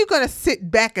 Because then you're going to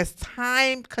sit back as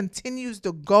time continues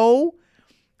to go.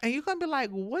 And you're going to be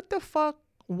like, what the fuck?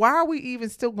 Why are we even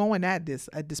still going at this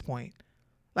point?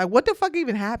 Like, what the fuck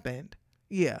even happened?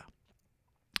 Yeah.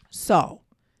 So,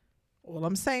 all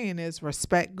I'm saying is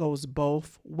respect goes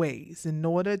both ways. In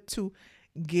order to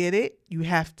get it, you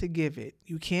have to give it.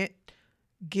 You can't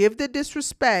give the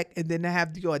disrespect and then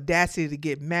have the audacity to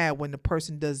get mad when the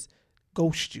person does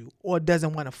ghost you or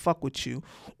doesn't want to fuck with you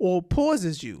or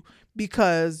pauses you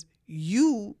because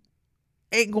you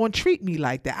ain't going to treat me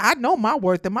like that. I know my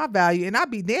worth and my value, and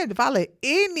I'd be damned if I let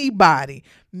anybody,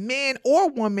 man or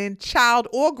woman, child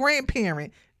or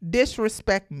grandparent,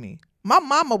 disrespect me. My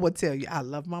mama would tell you, I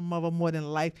love my mother more than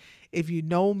life. If you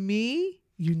know me,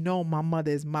 you know my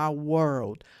mother is my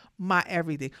world, my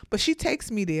everything. But she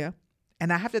takes me there,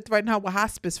 and I have to threaten her with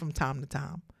hospice from time to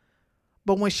time.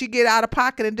 But when she get out of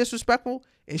pocket and disrespectful,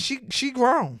 and she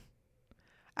grown,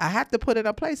 I have to put it in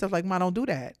a place of like, Ma, don't do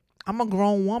that. I'm a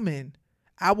grown woman.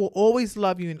 I will always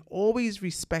love you and always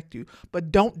respect you,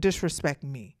 but don't disrespect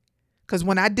me. Because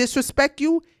when I disrespect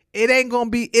you, it ain't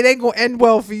gonna end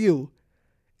well for you.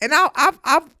 And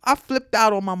I've flipped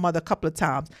out on my mother a couple of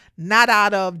times, not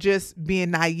out of just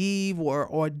being naive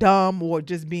or dumb or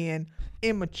just being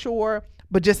immature,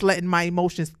 but just letting my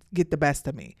emotions get the best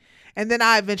of me. And then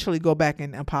I eventually go back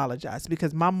and apologize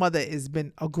because my mother has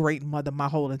been a great mother my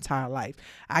whole entire life.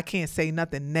 I can't say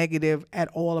nothing negative at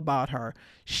all about her.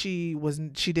 She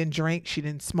didn't drink. She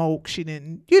didn't smoke.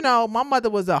 My mother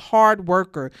was a hard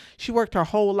worker. She worked her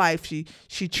whole life.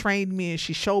 She trained me and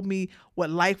she showed me what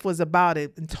life was about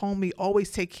it and told me always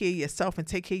take care of yourself and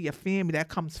take care of your family. That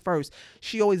comes first.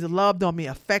 She always loved on me,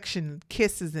 affection,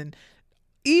 kisses, and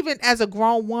even as a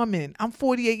grown woman, I'm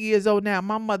 48 years old now.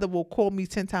 My mother will call me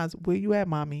 10 times. Where you at,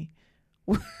 mommy?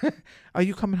 Are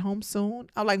you coming home soon?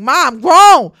 I'm like, Mom, I'm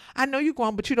grown. I know you're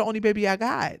grown, but you're the only baby I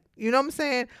got. You know what I'm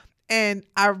saying? And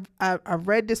I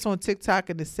read this on TikTok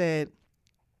and it said,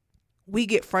 we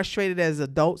get frustrated as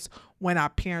adults when our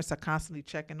parents are constantly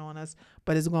checking on us,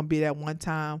 but it's going to be that one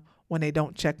time when they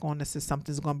don't check on us, if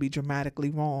something's going to be dramatically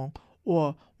wrong,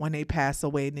 or when they pass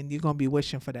away, then you're going to be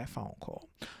wishing for that phone call.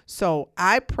 So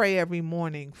I pray every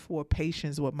morning for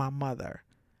patience with my mother,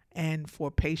 and for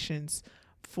patience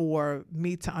for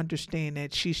me to understand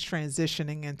that she's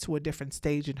transitioning into a different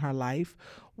stage in her life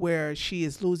where she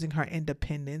is losing her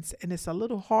independence. And it's a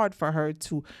little hard for her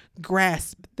to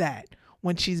grasp that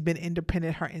when she's been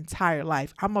independent her entire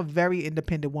life. I'm a very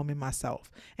independent woman myself,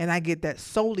 and I get that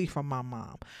solely from my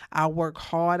mom. I work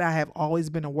hard. I have always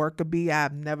been a worker bee.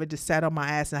 I've never just sat on my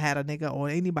ass and had a nigga or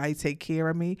anybody take care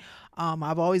of me.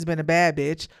 I've always been a bad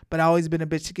bitch, but I always been a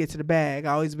bitch to get to the bag.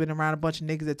 I always been around a bunch of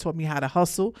niggas that taught me how to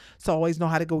hustle, so I always know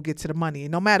how to go get to the money.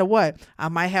 And no matter what, I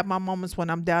might have my moments when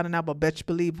I'm down and out, but bet you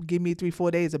believe, give me 3-4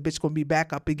 days, a bitch gonna be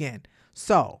back up again.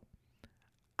 So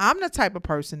I'm the type of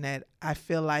person that I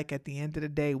feel like at the end of the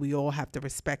day, we all have to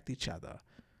respect each other.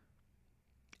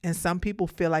 And some people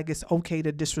feel like it's okay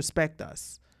to disrespect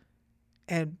us.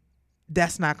 And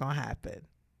that's not going to happen.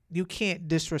 You can't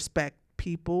disrespect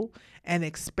people and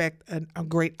expect a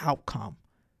great outcome.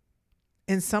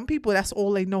 And some people, that's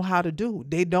all they know how to do.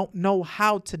 They don't know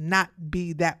how to not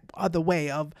be that other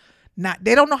way of not,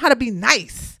 they don't know how to be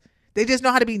nice. They just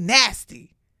know how to be nasty.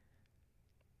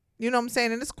 You know what I'm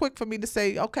saying? And it's quick for me to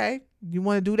say, okay, you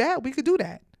want to do that? We could do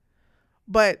that.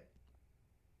 But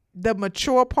the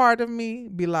mature part of me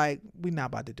be like, we're not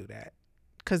about to do that,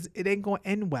 because it ain't going to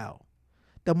end well.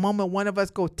 The moment one of us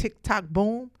go tick-tock,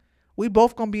 boom, we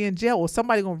both going to be in jail, or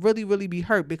somebody going to really, really be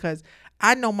hurt, because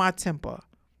I know my temper.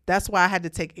 That's why I had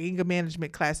to take anger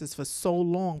management classes for so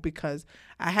long, because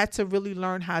I had to really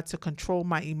learn how to control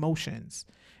my emotions.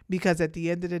 Because at the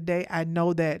end of the day, I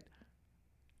know that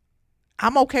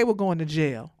I'm okay with going to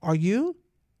jail. Are you?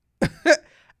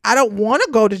 I don't want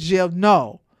to go to jail,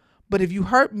 no. But if you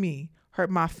hurt me,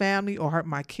 hurt my family, or hurt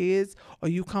my kids, or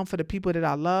you come for the people that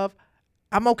I love,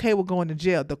 I'm okay with going to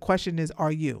jail. The question is,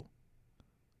 are you?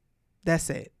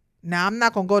 That's it. Now, I'm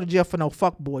not going to go to jail for no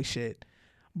fuckboy shit.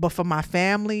 But for my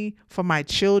family, for my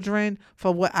children,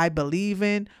 for what I believe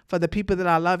in, for the people that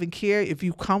I love and care, if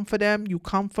you come for them, you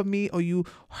come for me, or you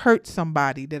hurt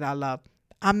somebody that I love,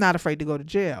 I'm not afraid to go to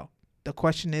jail. The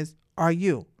question is, are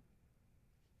you?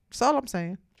 That's all I'm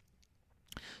saying.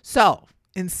 So,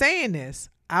 in saying this,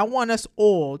 I want us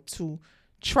all to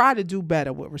try to do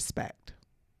better with respect.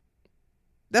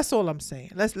 That's all I'm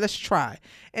saying. Let's try.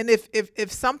 And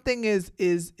if something is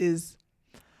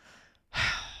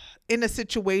in a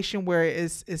situation where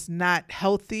it's not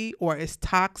healthy or it's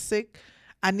toxic,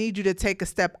 I need you to take a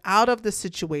step out of the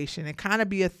situation and kind of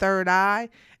be a third eye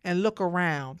and look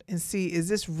around and see, is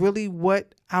this really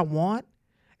what I want?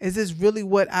 Is this really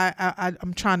what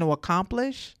I'm trying to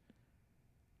accomplish?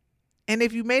 And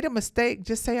if you made a mistake,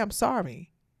 just say, I'm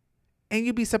sorry. And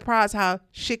you'd be surprised how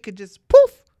shit could just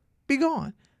poof, be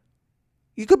gone.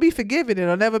 You could be forgiven.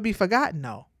 It'll never be forgotten,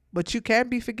 though. But you can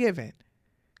be forgiven,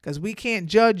 because we can't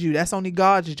judge you. That's only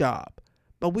God's job.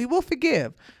 But we will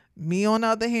forgive. Me, on the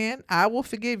other hand, I will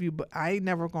forgive you, but I ain't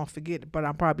never going to forget it. But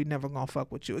I'm probably never going to fuck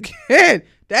with you again.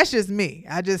 That's just me.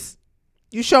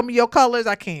 You show me your colors,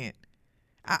 I can't.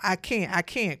 I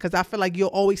can't, because I feel like you'll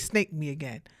always snake me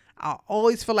again. I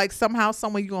always feel like somehow,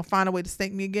 somewhere, you're going to find a way to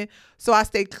snake me again. So I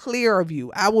stay clear of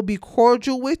you. I will be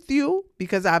cordial with you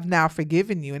because I've now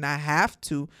forgiven you, and I have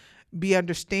to be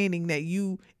understanding that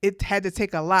it had to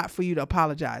take a lot for you to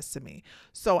apologize to me.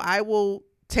 So I will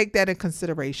take that in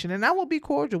consideration, and I will be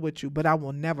cordial with you, but I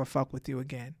will never fuck with you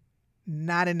again.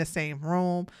 Not in the same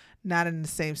room, not in the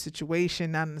same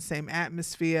situation, not in the same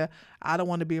atmosphere. I don't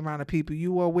want to be around the people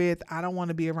you are with. I don't want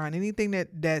to be around anything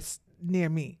that's near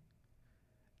me.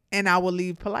 And I will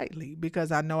leave politely,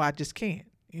 because I know I just can't.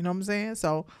 You know what I'm saying?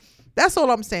 So that's all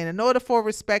I'm saying. In order for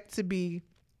respect to be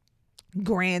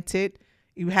granted,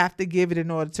 you have to give it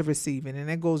in order to receive it. And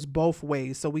it goes both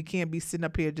ways. So we can't be sitting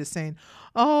up here just saying,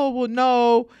 oh, well,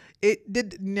 no, it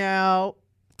did. No,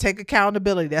 take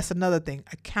accountability. That's another thing.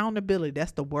 Accountability.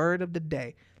 That's the word of the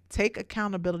day. Take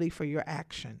accountability for your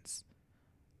actions.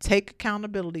 Take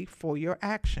accountability for your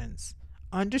actions.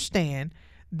 Understand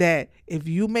that if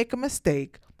you make a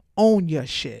mistake, own your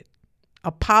shit.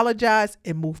 Apologize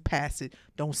and move past it.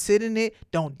 Don't sit in it.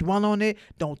 Don't dwell on it.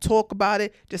 Don't talk about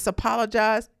it. Just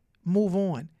apologize. Move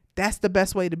on. That's the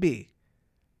best way to be.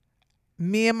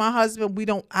 Me and my husband,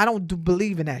 I don't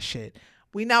believe in that shit.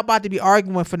 We not about to be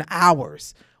arguing for the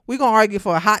hours. We're going to argue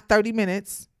for a hot 30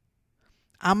 minutes.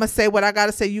 I'm going to say what I got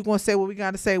to say. You're going to say what we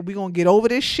got to say. We're going to get over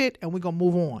this shit and we're going to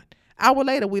move on. Hour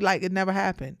later, we like it never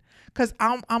happened. Because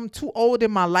I'm too old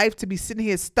in my life to be sitting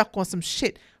here stuck on some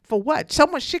shit. For what? So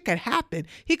much shit could happen.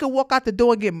 He could walk out the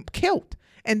door and get killed.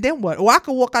 And then what? Or I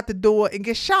could walk out the door and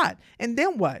get shot. And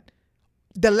then what?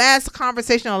 the last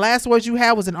conversation or last words you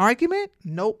had was an argument?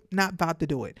 Nope, not about to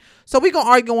do it. So we're going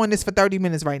to argue on this for 30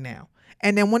 minutes right now.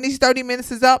 And then when these 30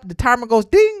 minutes is up, the timer goes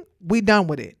ding, we done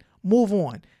with it. Move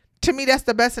on. To me, that's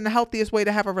the best and the healthiest way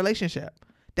to have a relationship.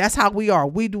 That's how we are.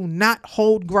 We do not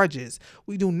hold grudges.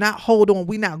 We do not hold on.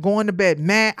 We not going to bed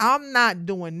mad. I'm not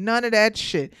doing none of that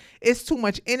shit. It's too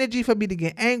much energy for me to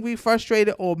get angry,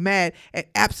 frustrated, or mad at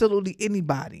absolutely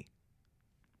anybody.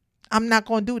 I'm not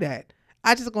going to do that.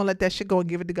 I just going to let that shit go and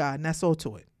give it to God. And that's all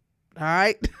to it. All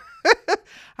right?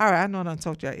 All right. I know I done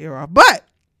talked your ear off. But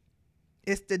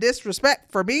it's the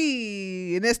disrespect for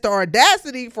me, and it's the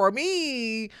audacity for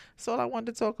me. That's all I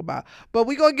wanted to talk about. But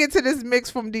we're going to get to this mix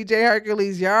from DJ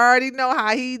Hercules. You already know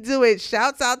how he do it.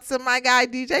 Shouts out to my guy,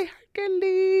 DJ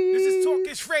Hercules. This is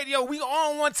Talkish Radio. We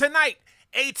on one tonight.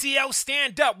 ATL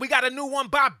Stand Up. We got a new one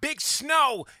by Big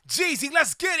Snow. Jeezy,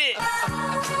 let's get it.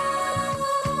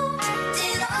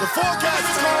 The forecast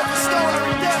is calling for snow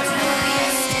every day.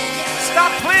 Stop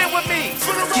playing with me.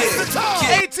 For the rest of the time.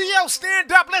 ATL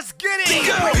Stand Up. Let's get it.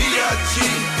 B.I.G.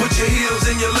 Put your heels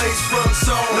in your lace fronts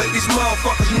on. Let these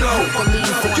motherfuckers know.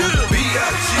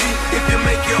 B.I.G. If you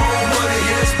make your own money,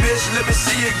 yes, bitch, let me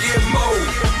see you get more.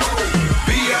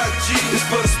 B.I.G. is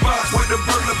for the spots with the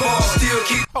burner ball. Still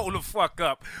keep. Hold the fuck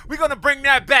up. We're going to bring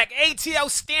that back.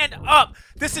 ATL Stand Up.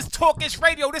 This is Talkish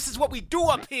Radio. This is what we do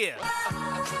up here.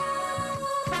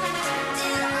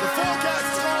 The forecast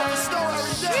is calling for snow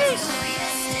every day.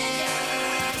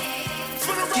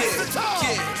 For the rest of the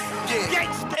time.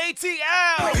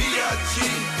 ATL. B.I.G.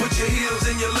 Put your heels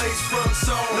in your lace fronts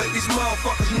on. Let these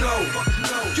motherfuckers know.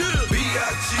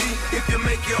 B.I.G. If you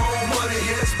make your own money,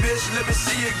 yes, bitch, let me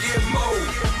see you get more.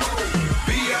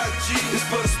 B.I.G. is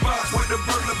for the spots with the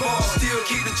burner ball. Still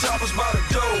keep the choppers by the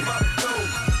dough.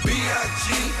 B.I.G.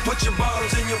 Put your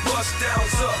bottles and your bust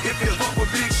downs up. If you fuck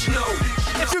with Big Snow.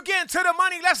 If you get into the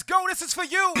money, let's go. This is for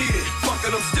you. Fuck it,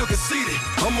 I'm still conceited.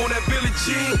 I'm on that Billie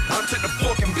Jean. I take the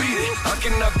fork and beat it. I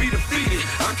cannot be defeated.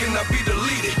 I cannot be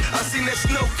deleted. I seen that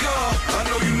snow car. I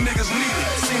know you niggas need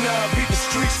it. Seen how I beat the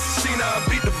streets. Seen how I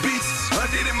beat the beats. I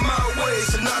did it my way.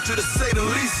 Sinatra to say the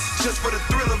least. Just for the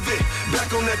thrill of it. Back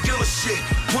on that dealer shit.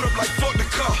 Put up like fuck the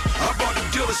car. I bought the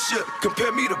dealership.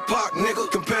 Compare me to Pac, nigga.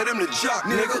 Compare them to Jock,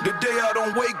 nigga. The day I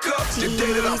don't wake up. The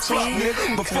day that I flop,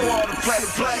 nigga. Before all the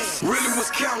platinum plaques. Really was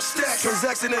count stacks.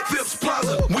 Transaction at Phipps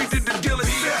Plaza. We did the dealer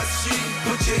shit.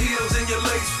 Put your heels in your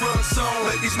lace fronts on.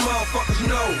 Let these motherfuckers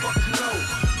know.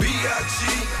 B.I.G.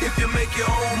 If you make your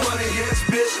own money, yes,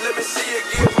 bitch, let me see you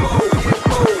get more.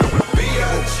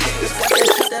 B.I.G. It's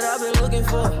shit that I've been looking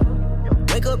for.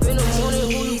 Wake up in the morning,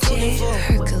 who you cooking for?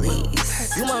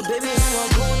 Hercules. You my baby, you my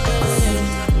boo.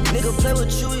 Nigga play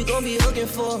with you, he gon' be looking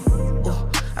for. Ooh,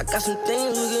 I got some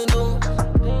things we can do.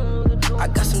 I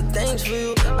got some things for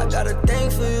you. I got a thing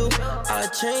for you. I'll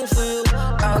change for you.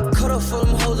 I'll cut off all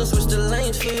them hoes and switch the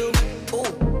lanes for you. Ooh,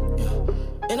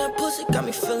 and that pussy got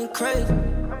me feeling crazy.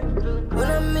 When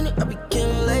I'm in it, I be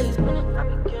getting lazy.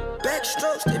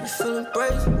 Backstrokes, they be feeling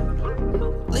brazy.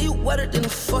 Leave you wetter than a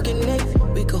fucking Navy.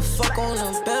 We could fuck on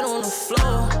the bed on the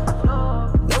floor.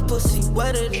 No pussy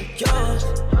wetter than yours.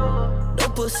 No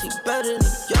pussy better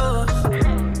than yours.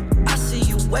 I see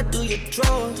you wet through your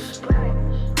drawers.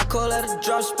 I call that a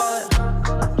drop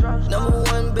spot. Number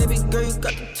one, baby girl, you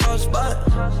got the top spot.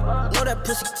 Know that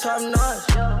pussy top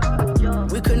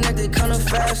notch. We connected kinda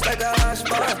fast like a hot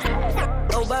spot.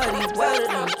 Nobody's wetter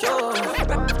than yours.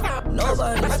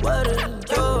 Nobody's wetter than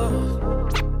yours.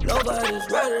 Nobody's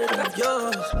wetter than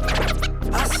yours.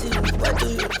 I see you wet through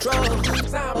your drawers.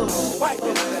 White, hey,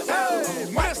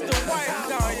 Mr. White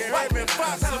down here, I've been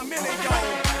Fox a minute, y'all.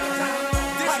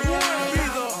 This would be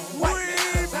the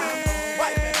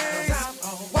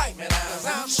white man.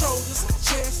 Shoulders,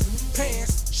 chest,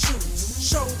 pants, shoes.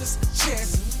 Shoulders,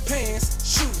 chest, pants,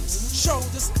 shoes.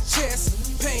 Shoulders,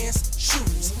 chest, pants,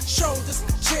 shoes. Shoulders,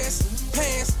 chest,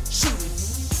 pants,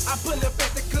 shoes. I pull up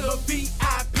at the club,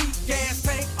 VIP, gas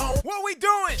tank on. What we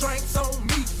doing? Drinks on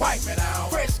me, white man out.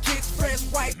 Fresh kicks, fresh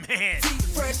white man.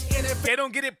 Teeth fresh in it. They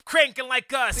don't get it cranking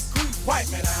like us. White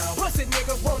man out. Pussy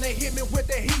niggas wanna hit me with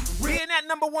the heat. We in that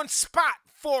number one spot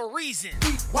for a reason.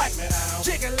 White man out.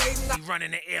 Jiggling. We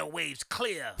running the airwaves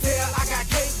clear. Yeah, I got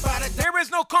cake by the. There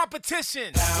is no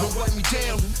competition. Don't wipe me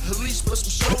down. At least put some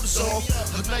shoulders off.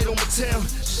 A night on my town.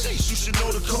 Sheesh, you should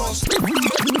know the cost.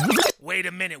 Wait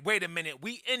a minute.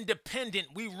 We independent.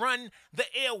 We run the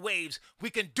airwaves.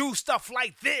 We can do stuff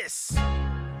like this.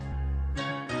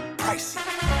 Pricey.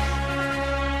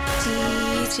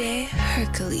 DJ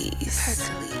Hercules.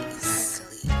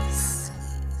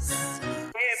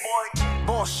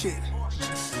 Bullshit.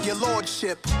 Your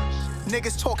lordship.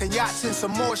 Niggas talking yachts and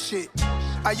some more shit.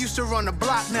 I used to run the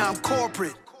block, now I'm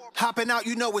corporate. Hopping out,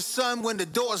 you know it's sun when the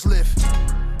doors lift.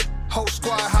 Whole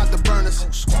squad hot the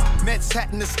burners. Mets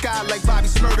hat in the sky like Bobby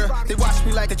Smurder. They watch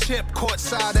me like a chip,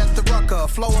 courtside at the Rucker.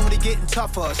 Flow only getting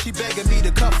tougher, she begging me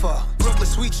to cuff her. Brooklyn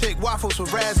sweet chick, waffles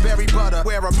with raspberry butter.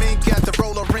 Wear a mink at the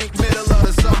roller rink, middle of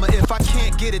the summer. If I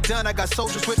can't get it done, I got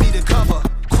soldiers with me to cover.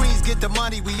 Queens get the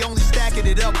money, we only stacking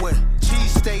it up with.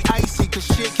 Cheese stay icy, cause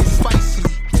shit gets spicy.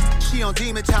 She on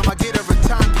demon time, I get her a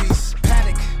timepiece.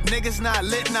 Panic, niggas not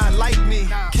lit, not like me.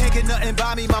 Can't get nothing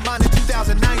by me, my mind in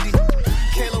 2090.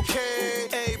 Kalo K,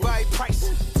 everybody price.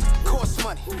 Cost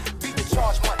money, beat the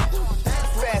charge money.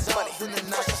 Fast money,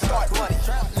 push the start money.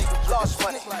 Large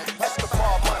money,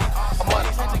 Escobar money.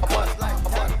 Money.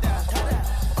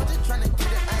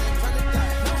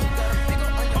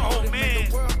 Oh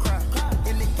man,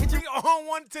 we on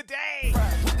one today.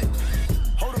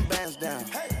 Hold them bands down.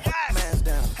 Yes. Man's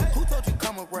down. Who told you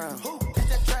come around? It's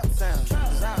that trap sound.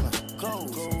 Designer,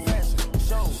 clothes, fashion,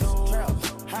 shows, trap,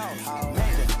 house,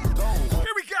 made it, gold.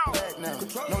 Here we go. Now.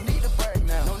 No need to brag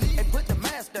now. Hey, put the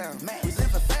mask down. We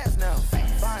living fast now.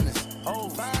 Finest,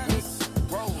 old, finest,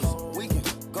 rose. We can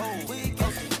go.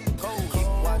 Keep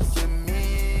watching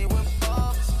me whip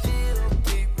up. Still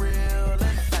keep real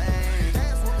and fame.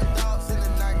 Dance with the dogs in the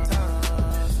nighttime.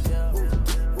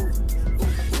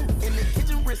 In the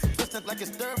kitchen, wrist twisted like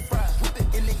it's stir fry. Whip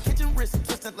it in the kitchen, wrist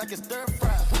twisted like it's stir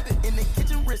fry. Whip it in the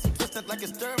kitchen, wrist twisted like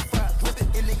it's stir fry. Whip it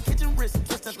in the kitchen, wrist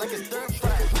twisted like it's stir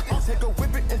fry. Take a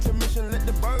whip it, intermission, let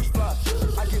the birds fly.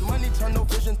 I get money, turn no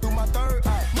vision through my third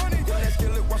eye. Money, yeah, that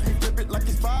skill it, watch me flip it like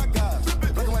it's Five Guys.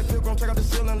 Black and white pilgrim, check out the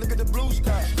ceiling, look at the blue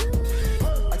sky.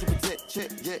 I can protect,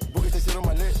 check, yeah, boogers they sit on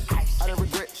my neck. I don't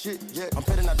regret shit, yeah, I'm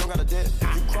petting, I don't got a debt.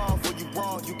 You crawl for you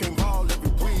want, you can ball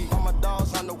every week. All my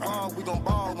dogs on the wall, we gon'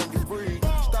 ball when we free.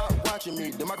 Stop watching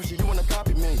me, democracy, you wanna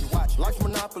copy me. Life's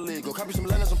monopoly, go copy some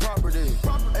land and some property.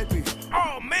 AP,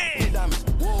 Oh man, diamonds,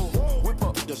 whoa, whip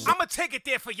up the I'ma take it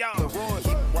there for y'all. the road.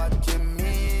 Keep watching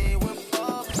me whip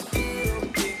up, still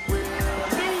keep real.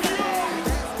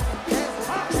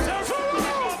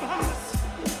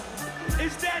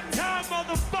 It's that time,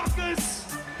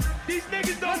 motherfuckers. These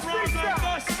niggas don't run like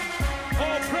us.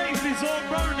 All praises, all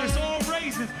burners, all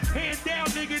raises. Hand down,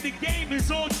 nigga, the game is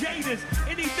all jaders.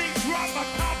 Anything drop, I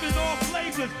cop in all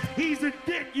flavors. He's a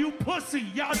dick, you pussy,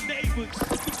 y'all neighbors.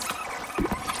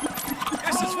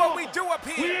 This is what we do up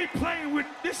We here. ain't playing with,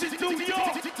 this is New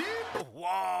York.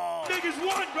 Whoa. Niggas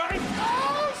won, right?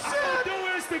 Oh, shit. I don't do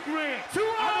Instagram.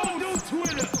 I don't do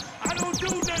Twitter. I don't do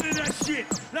none of that shit.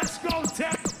 Let's go,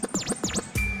 Tech.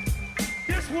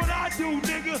 This what I do,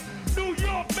 nigga. New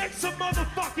York, make some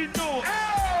motherfucking noise.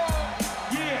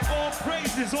 Yeah, all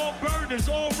praises, all burners,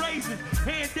 all raisins.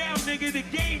 Hand down, nigga, the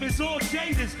game is all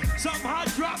jaders. Something hot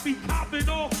drop, he copping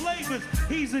all flavors.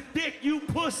 He's a dick, you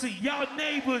pussy, y'all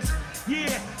neighbors.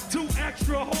 Yeah, 2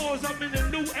 extra whores. I'm in a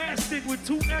new Aston with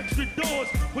 2 extra doors.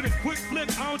 With a quick flip,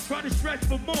 I don't try to stretch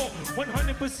for more.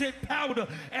 100% powder,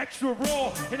 extra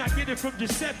raw. And I get it from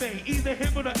Giuseppe, either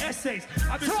him or the essays.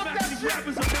 I've been smacking these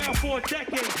rappers around for a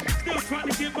decade. Still trying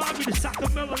to get mommy to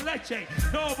Sacamela Leche.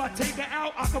 No, if I take her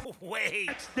out, I can Wait.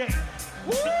 next day.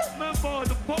 Remember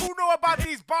the Who know about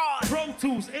these bars? Pro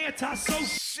Tools, anti-social.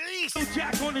 Sheesh.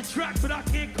 Jack on the track, but I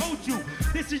can't coach you.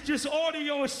 This is just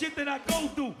audio and shit that I go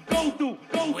through.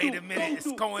 Wait a minute,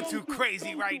 it's going too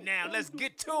crazy right now. Let's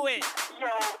get to it.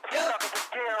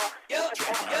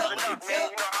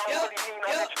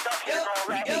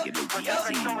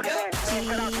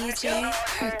 DJ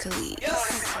Hercules.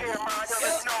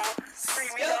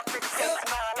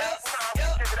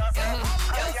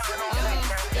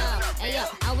 Hey yo,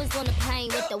 I was on the plane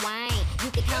with the wine.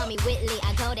 You can call me Whitley,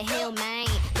 I go to Hill, man.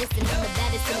 Listen, I'm the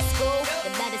baddest in the school, the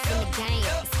baddest in the game.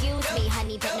 Excuse me,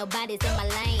 honey, but nobody's in my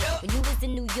lane. When you was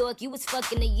in New York, you was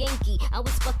fucking a Yankee. I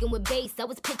was fucking with bass, I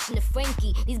was pitching to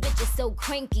Frankie. These bitches so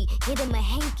cranky, get him a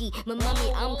hanky. My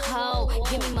mommy, I'm cold,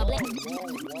 give me my black.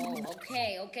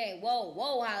 Okay,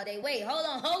 whoa, Holiday. Wait, hold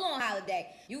on,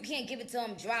 Holiday. You can't give it to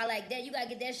them dry like that. You gotta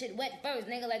get that shit wet first,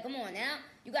 nigga. Like, come on now.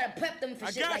 You gotta prep them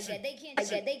for shit like that. They can't. I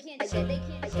see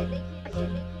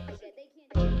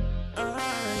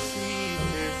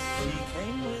her, she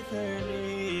came with her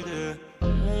nigga,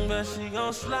 but she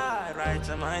gon' slide right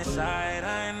to my side.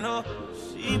 I know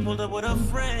she pulled up with her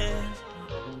friends,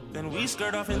 then we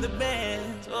skirt off in the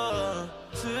bed. Oh,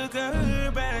 took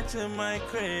her back to my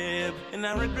crib, and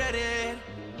I regret it.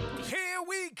 Here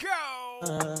we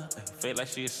go. fake like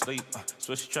she asleep.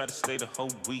 So she tried to stay the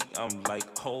whole week. I'm like,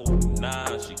 oh,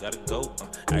 nah, she gotta go.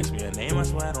 Ask me her name, I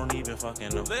swear I don't even fucking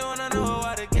know. They wanna know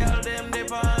why the girl them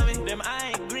dip on me. Them I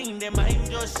ain't green, them I ain't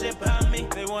just ship on me.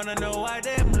 They wanna know why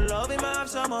them love him off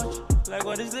so much. Like,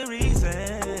 what is the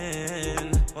reason?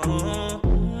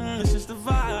 It's just the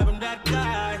vibe, I'm that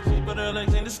guy. She put her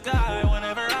legs in the sky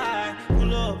whenever I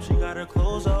pull up. She got her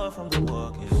clothes off from the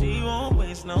walk, and she won't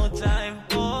waste no time.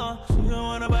 Oh, she don't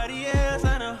want nobody else,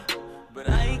 I know. But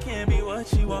I can't be what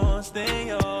she wants.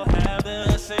 They all have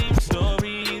the same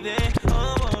story. They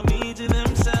all want me to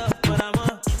themselves, but I'm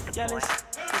a jealous.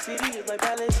 The city is my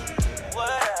palace.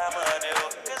 What I'ma do?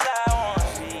 'Cause I want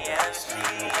she and she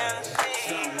and she.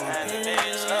 And they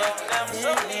love them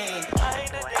so me. I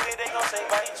ain't the nigga they gon' say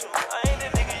bye to. I ain't the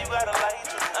nigga you gotta lie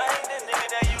to. I ain't the nigga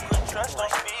that you can trust on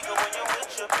speaker when you're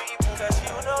with your people. 'Cause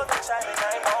you know the timing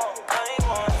I'm on. I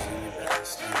want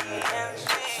she and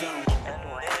she. And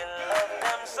they love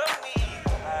them so me.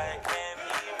 I can't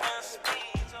even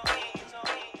speak to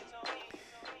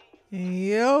me.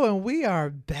 Yo, and we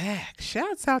are back.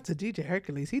 Shouts out to DJ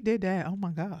Hercules. He did that. Oh my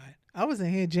God. I was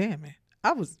in here jamming.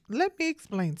 Let me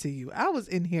explain to you. I was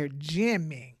in here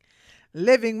jamming,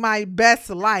 living my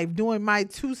best life, doing my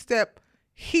two-step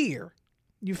here.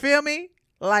 You feel me?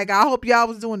 Like, I hope y'all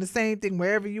was doing the same thing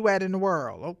wherever you at in the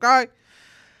world, okay?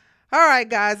 All right,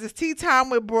 guys, it's tea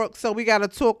time with Brooke, so we got to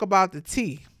talk about the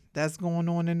tea that's going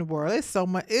on in the world. It's so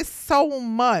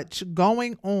much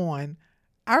going on.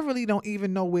 I really don't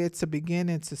even know where to begin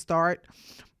and to start.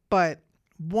 But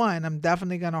one, I'm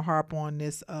definitely going to harp on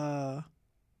this Kanye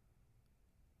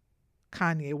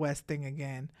West thing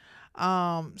again.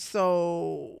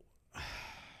 So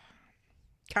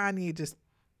Kanye just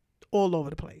all over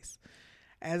the place.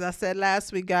 As I said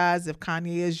last week, guys, if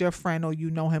Kanye is your friend or you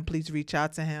know him, please reach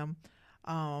out to him.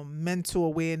 Mental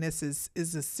awareness is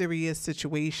a serious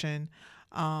situation.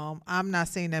 I'm not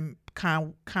saying that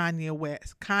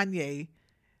Kanye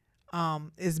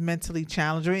is mentally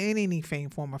challenged or in any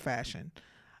form or fashion.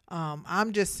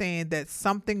 I'm just saying that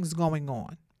something's going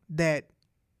on that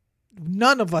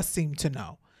none of us seem to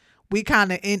know. We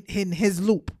kind of in his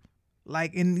loop.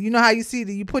 Like, and you know how you see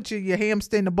that you put your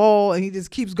hamster in the ball and he just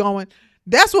keeps going.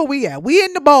 That's where we at. We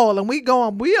in the ball and we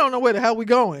going. We don't know where the hell we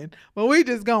going, but we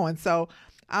just going. So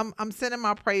I'm sending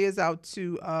my prayers out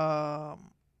to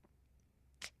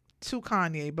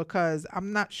Kanye because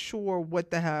I'm not sure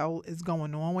what the hell is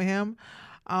going on with him.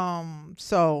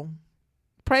 So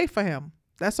pray for him.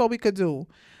 That's all we could do.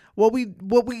 What we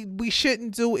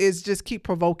shouldn't do is just keep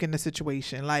provoking the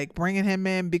situation, like bringing him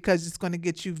in because it's going to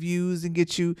get you views and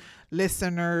get you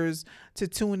listeners to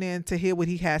tune in to hear what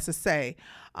he has to say.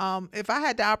 If I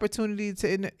had the opportunity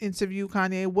to interview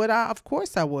Kanye, of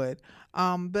course I would.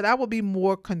 But I would be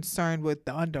more concerned with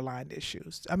the underlying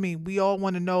issues. I mean, we all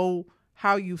want to know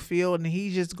how you feel, and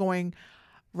he's just going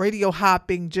radio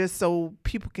hopping just so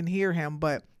people can hear him.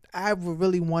 But I would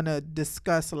really want to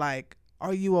discuss, like,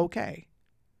 are you okay?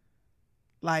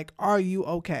 Like, are you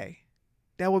okay?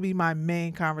 That would be my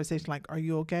main conversation. Like, are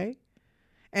you okay?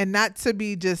 And not to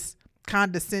be just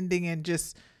condescending and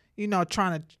just,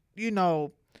 trying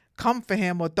to, come for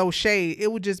him or throw shade.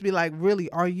 It would just be like, really,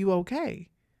 are you okay?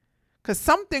 Because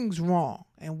something's wrong.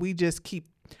 And we just keep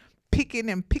picking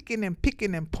and picking and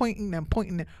picking and pointing and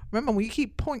pointing. Remember, when you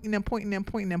keep pointing and pointing and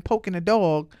pointing and poking a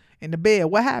dog in the bed,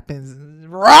 what happens? That's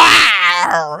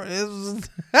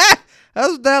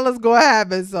what the hell is going to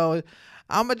happen. So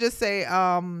I'm going to just say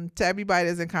to everybody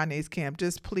that's in Kanye's camp,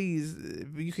 just please,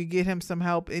 if you could get him some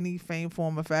help, any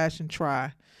form or fashion,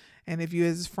 try. And if you're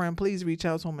his friend, please reach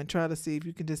out to him and try to see if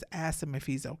you can just ask him if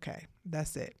he's okay.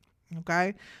 That's it.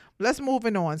 Okay? Let's move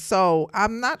on. So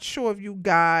I'm not sure if you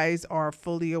guys are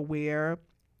fully aware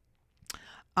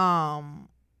of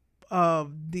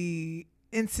the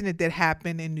incident that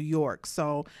happened in New York.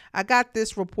 So I got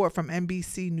this report from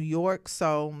NBC New York.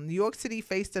 So New York City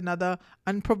faced another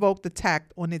unprovoked attack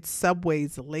on its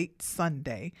subways late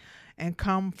Sunday and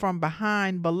come from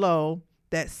behind below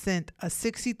that sent a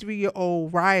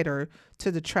 63-year-old rider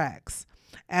to the tracks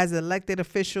as elected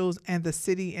officials and the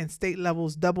city and state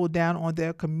levels doubled down on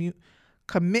their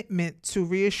commitment to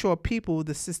reassure people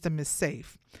the system is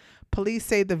safe. Police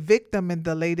say the victim in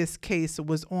the latest case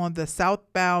was on the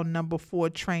southbound number 4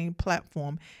 train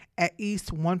platform at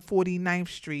East 149th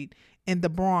Street in the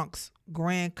Bronx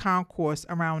Grand Concourse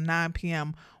around 9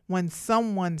 p.m. when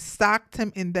someone socked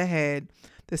him in the head.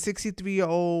 The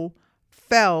 63-year-old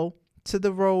fell to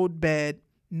the roadbed.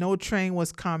 No train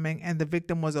was coming and the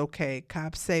victim was okay.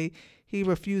 Cops say he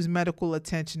refused medical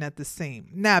attention at the scene.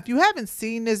 Now, if you haven't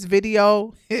seen this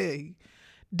video,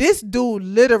 this dude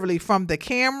literally from the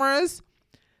cameras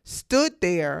stood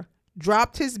there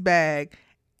dropped his bag,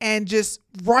 and just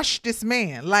rushed this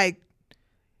man. Like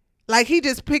he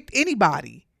just picked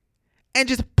anybody and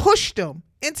just pushed him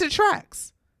into the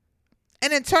tracks.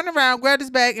 And then turned around, grabbed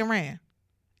his bag, and ran.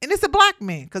 And it's a black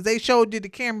man, because they showed you the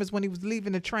cameras when he was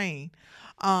leaving the train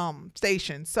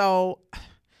station. So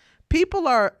people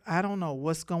are, I don't know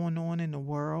what's going on in the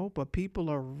world, but people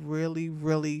are really,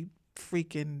 really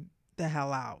freaking the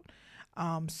hell out.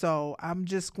 So I'm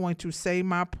just going to say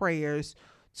my prayers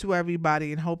to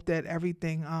everybody and hope that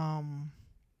everything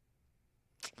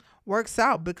works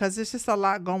out, because there's just a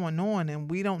lot going on and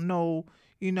we don't know,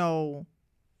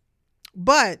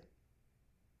 but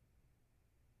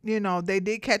they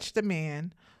did catch the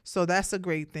man, so that's a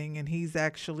great thing, and he's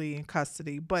actually in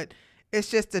custody. But it's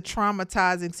just a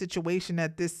traumatizing situation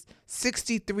that this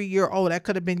 63-year-old, that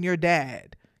could have been your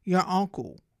dad, your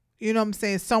uncle, you know what I'm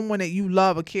saying, someone that you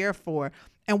love or care for.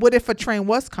 And what if a train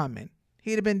was coming?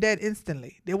 He'd have been dead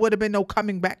instantly. There would have been no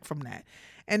coming back from that.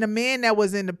 And the man that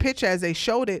was in the picture, as they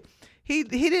showed it, he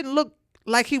didn't look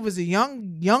like he was a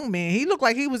young man. He looked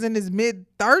like he was in his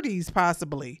mid-30s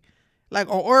possibly,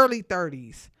 or early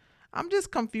 30s. I'm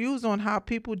just confused on how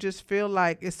people just feel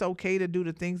like it's okay to do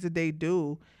the things that they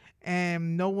do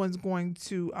and no one's going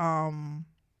to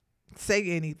say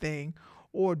anything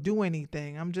or do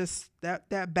anything. I'm just,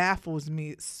 that baffles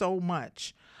me so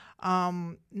much.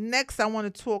 Next, I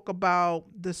want to talk about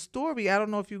the story. I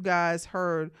don't know if you guys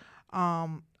heard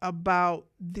about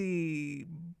the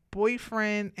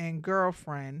boyfriend and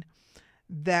girlfriend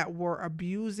that were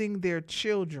abusing their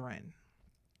children.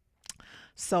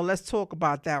 So let's talk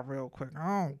about that real quick.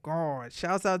 Oh, God.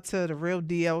 Shouts out to the real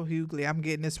D.L. Hughley. I'm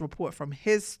getting this report from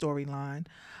his storyline.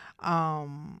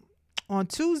 On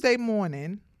Tuesday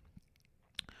morning,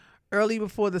 early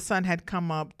before the sun had come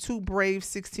up, two brave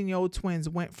 16-year-old twins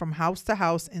went from house to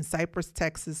house in Cypress,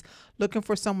 Texas, looking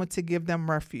for someone to give them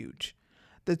refuge.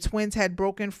 The twins had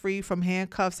broken free from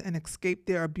handcuffs and escaped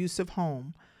their abusive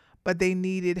home, but they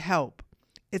needed help.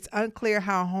 It's unclear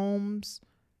how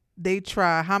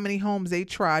many homes they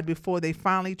tried before they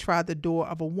finally tried the door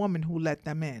of a woman who let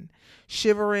them in.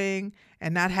 Shivering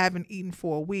and not having eaten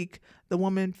for a week, the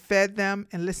woman fed them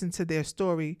and listened to their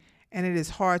story, and it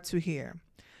is hard to hear.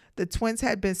 The twins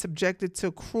had been subjected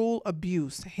to cruel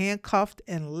abuse, handcuffed,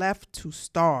 and left to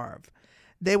starve.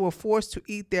 They were forced to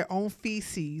eat their own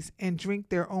feces and drink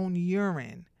their own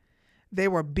urine. They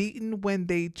were beaten when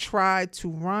they tried to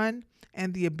run,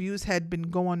 and the abuse had been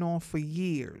going on for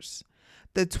years.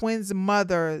 The twins'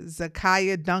 mother,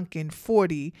 Zakiya Duncan,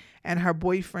 40, and her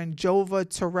boyfriend, Jova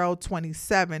Terrell,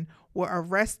 27, were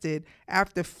arrested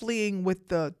after fleeing with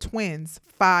the twins'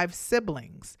 5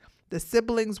 siblings. The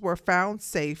siblings were found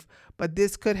safe, but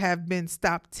this could have been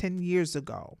stopped 10 years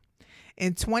ago.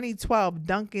 In 2012,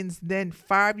 Duncan's then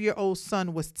 5-year-old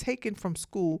son was taken from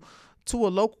school to a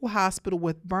local hospital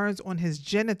with burns on his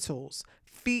genitals,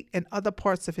 feet, and other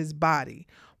parts of his body.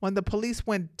 When the police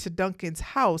went to Duncan's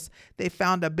house, they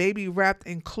found a baby wrapped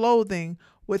in clothing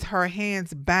with her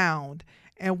hands bound.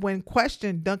 And when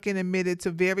questioned, Duncan admitted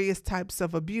to various types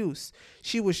of abuse.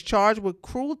 She was charged with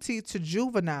cruelty to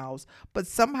juveniles, but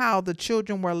somehow the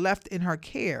children were left in her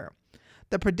care.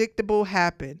 The predictable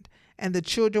happened, and the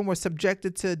children were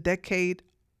subjected to a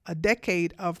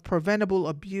decade of preventable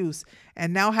abuse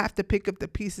and now have to pick up the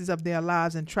pieces of their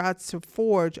lives and try to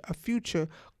forge a future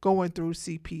going through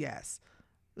CPS.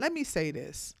 Let me say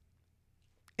this.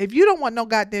 If you don't want no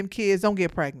goddamn kids, don't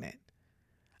get pregnant.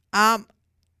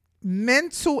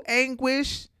 Mental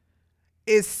anguish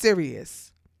is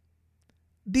serious.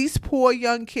 These poor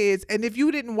young kids, and if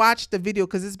you didn't watch the video,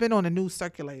 because it's been on the news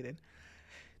circulating,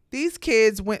 these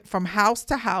kids went from house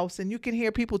to house, and you can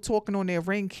hear people talking on their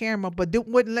Ring camera, but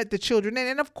wouldn't let the children in.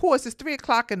 And of course, it's 3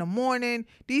 o'clock in the morning.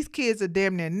 These kids are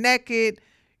damn near naked.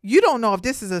 You don't know if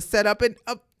this is a setup. And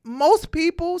most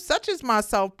people, such as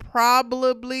myself,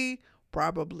 probably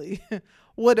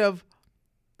would have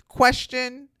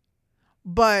questioned,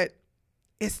 but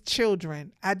it's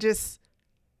children.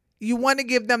 You want to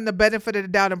give them the benefit of the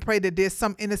doubt and pray that there's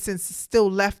some innocence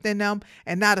still left in them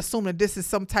and not assume that this is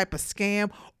some type of scam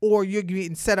or you're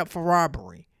getting set up for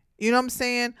robbery. You know what I'm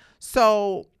saying?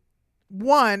 So,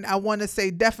 one, I want to say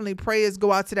definitely prayers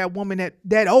go out to that woman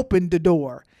that opened the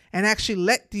door and actually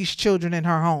let these children in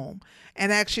her home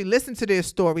and actually listen to their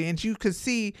story. And you could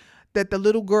see that the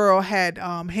little girl had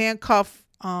handcuff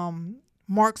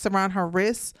marks around her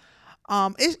wrists.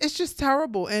 It's just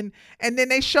terrible. And then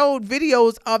they showed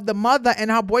videos of the mother and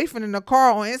her boyfriend in the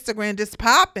car on Instagram just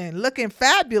popping, looking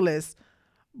fabulous.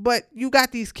 But you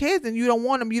got these kids and you don't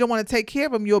want them. You don't want to take care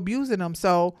of them. You're abusing them.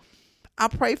 So I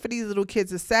pray for these little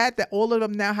kids. It's sad that all of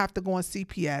them now have to go on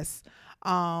CPS.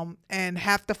 and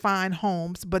have to find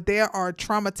homes, but they are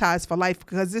traumatized for life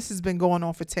because this has been going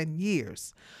on for 10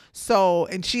 years. So,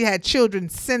 and she had children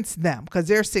since them because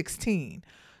they're 16.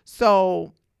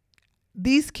 So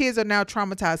these kids are now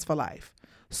traumatized for life.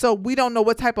 So we don't know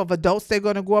what type of adults they're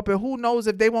going to grow up, and who knows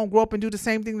if they won't grow up and do the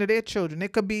same thing to their children.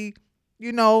 It could be,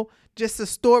 you know, just a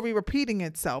story repeating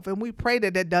itself. And we pray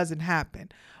that that doesn't happen.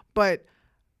 But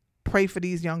pray for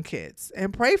these young kids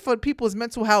and pray for people's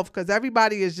mental health because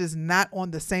everybody is just not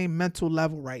on the same mental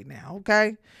level right now.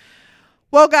 Okay.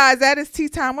 Well, guys, that is Tea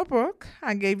Time with Brooke.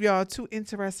 I gave y'all 2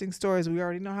 interesting stories. We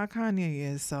already know how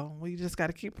Kanye is, so we just got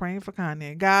to keep praying for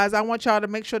Kanye. Guys, I want y'all to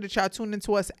make sure that y'all tune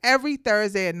into us every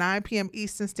Thursday at 9 p.m.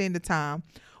 Eastern Standard Time.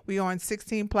 We are on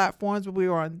 16 platforms, but we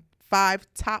are on 5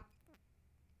 top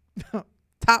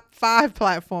 5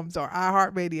 platforms are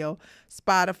iHeartRadio,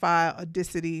 Spotify,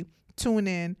 Audacity,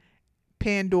 TuneIn,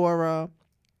 Pandora,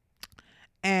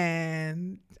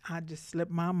 and I just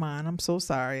slipped my mind. I'm so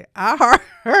sorry. I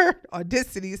heard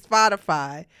Audacity,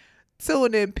 Spotify,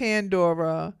 TuneIn,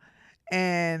 Pandora,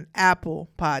 and Apple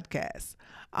Podcasts.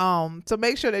 So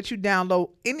make sure that you download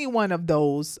any one of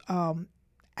those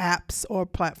apps or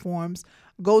platforms.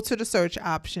 Go to the search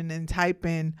option and type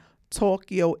in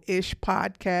Talk Yo Ish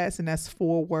Podcast, and that's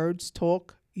 4 words.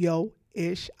 Talk Yo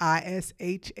Ish,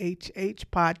 ISHHH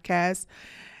Podcast.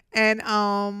 And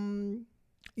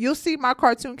you'll see my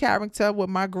cartoon character with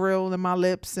my grill and my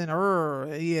lips and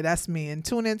yeah, that's me. And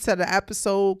tune into the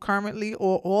episode currently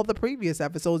or all the previous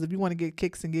episodes if you want to get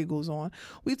kicks and giggles on.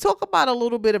 We talk about a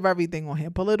little bit of everything on here.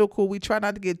 Political, we try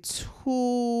not to get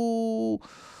too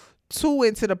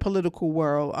into the political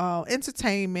world.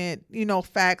 Entertainment, you know,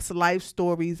 facts, life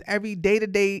stories, every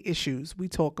day-to-day issues, we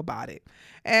talk about it.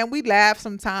 And we laugh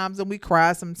sometimes and we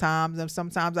cry sometimes, and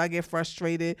sometimes I get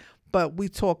frustrated, but we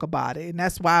talk about it. And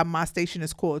that's why my station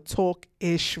is called Talk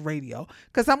Ish Radio,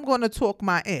 because I'm going to talk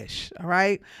my ish. All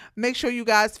right. Make sure you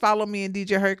guys follow me and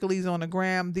DJ Hercules on the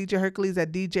gram. DJ Hercules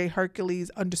at DJ Hercules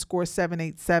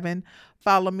 _787.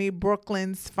 Follow me,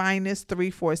 Brooklyn's Finest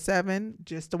 347,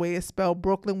 just the way it's spelled,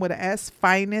 Brooklyn with an S,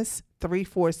 Finest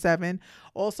 347.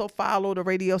 Also follow the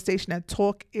radio station at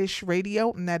Talk Ish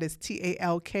Radio, and that is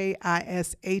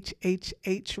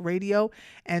TALKISHHH Radio,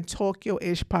 and Talk Yo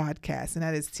Ish Podcast, and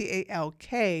that is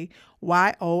TALKYOISHHH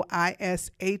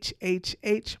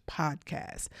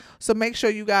Podcast. So make sure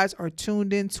you guys are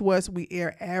tuned in to us. We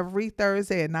air every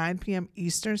Thursday at 9 p.m.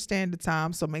 Eastern Standard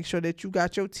Time. So make sure that you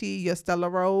got your tea, your Stella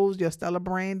Rose, your Stella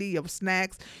Brandy, your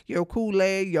snacks, your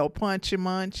Kool-Aid, your Punch and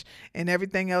Munch, and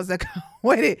everything else that comes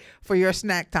with it for your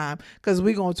snack time, because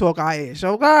we're going to talk our ish,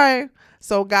 okay?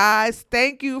 So, guys,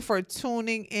 thank you for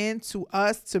tuning in to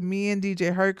us, to me and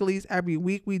DJ Hercules every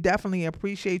week. We definitely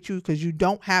appreciate you because you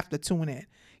don't have to tune in.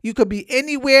 You could be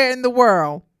anywhere in the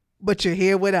world, but you're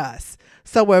here with us.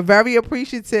 So we're very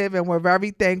appreciative and we're very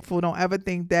thankful. Don't ever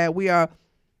think that we are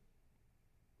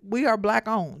Black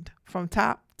owned from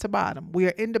top to bottom. We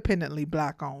are independently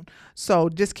Black owned. So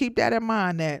just keep that in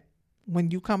mind, that when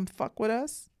you come fuck with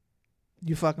us,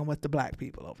 you fucking with the Black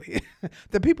people over here.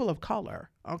 The people of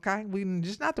color, okay? We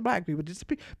just not the Black people, just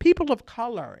people of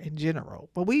color in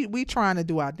general. But we trying to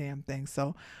do our damn thing.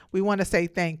 So we want to say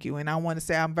thank you. And I want to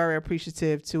say I'm very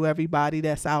appreciative to everybody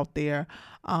that's out there.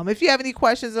 If you have any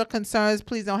questions or concerns,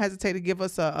 please don't hesitate to give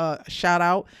us a shout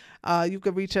out. You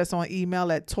can reach us on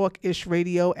email at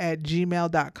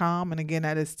talkishradio@gmail.com. And again,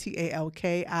 that is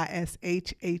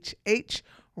TALKISHHH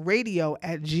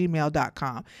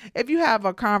radio@gmail.com. If you have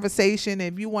a conversation,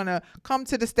 if you want to come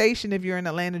to the station, if you're in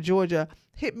Atlanta, Georgia,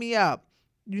 hit me up.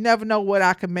 You never know what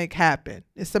I can make happen.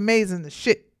 It's amazing the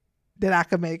shit that I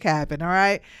can make happen. All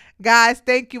right, guys,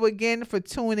 thank you again for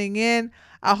tuning in.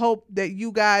 I hope that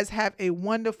you guys have a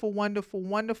wonderful, wonderful,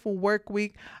 wonderful work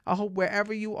week. I hope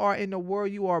wherever you are in the world,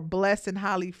 you are blessed and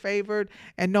highly favored.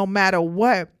 And no matter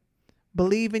what,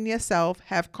 believe in yourself,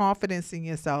 have confidence in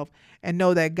yourself, and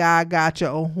know that God got you,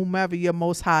 or whomever your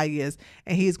most high is,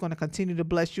 and he's going to continue to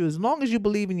bless you. As long as you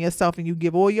believe in yourself and you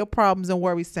give all your problems and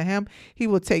worries to him, he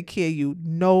will take care of you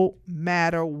no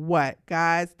matter what.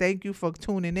 Guys, thank you for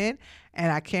tuning in,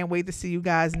 and I can't wait to see you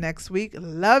guys next week.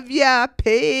 Love ya.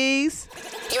 Peace.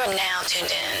 You're now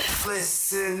tuned in.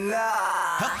 Listen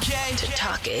up. Okay. To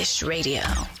Talk Ish Radio.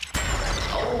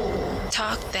 Oh,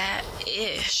 talk that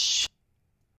ish.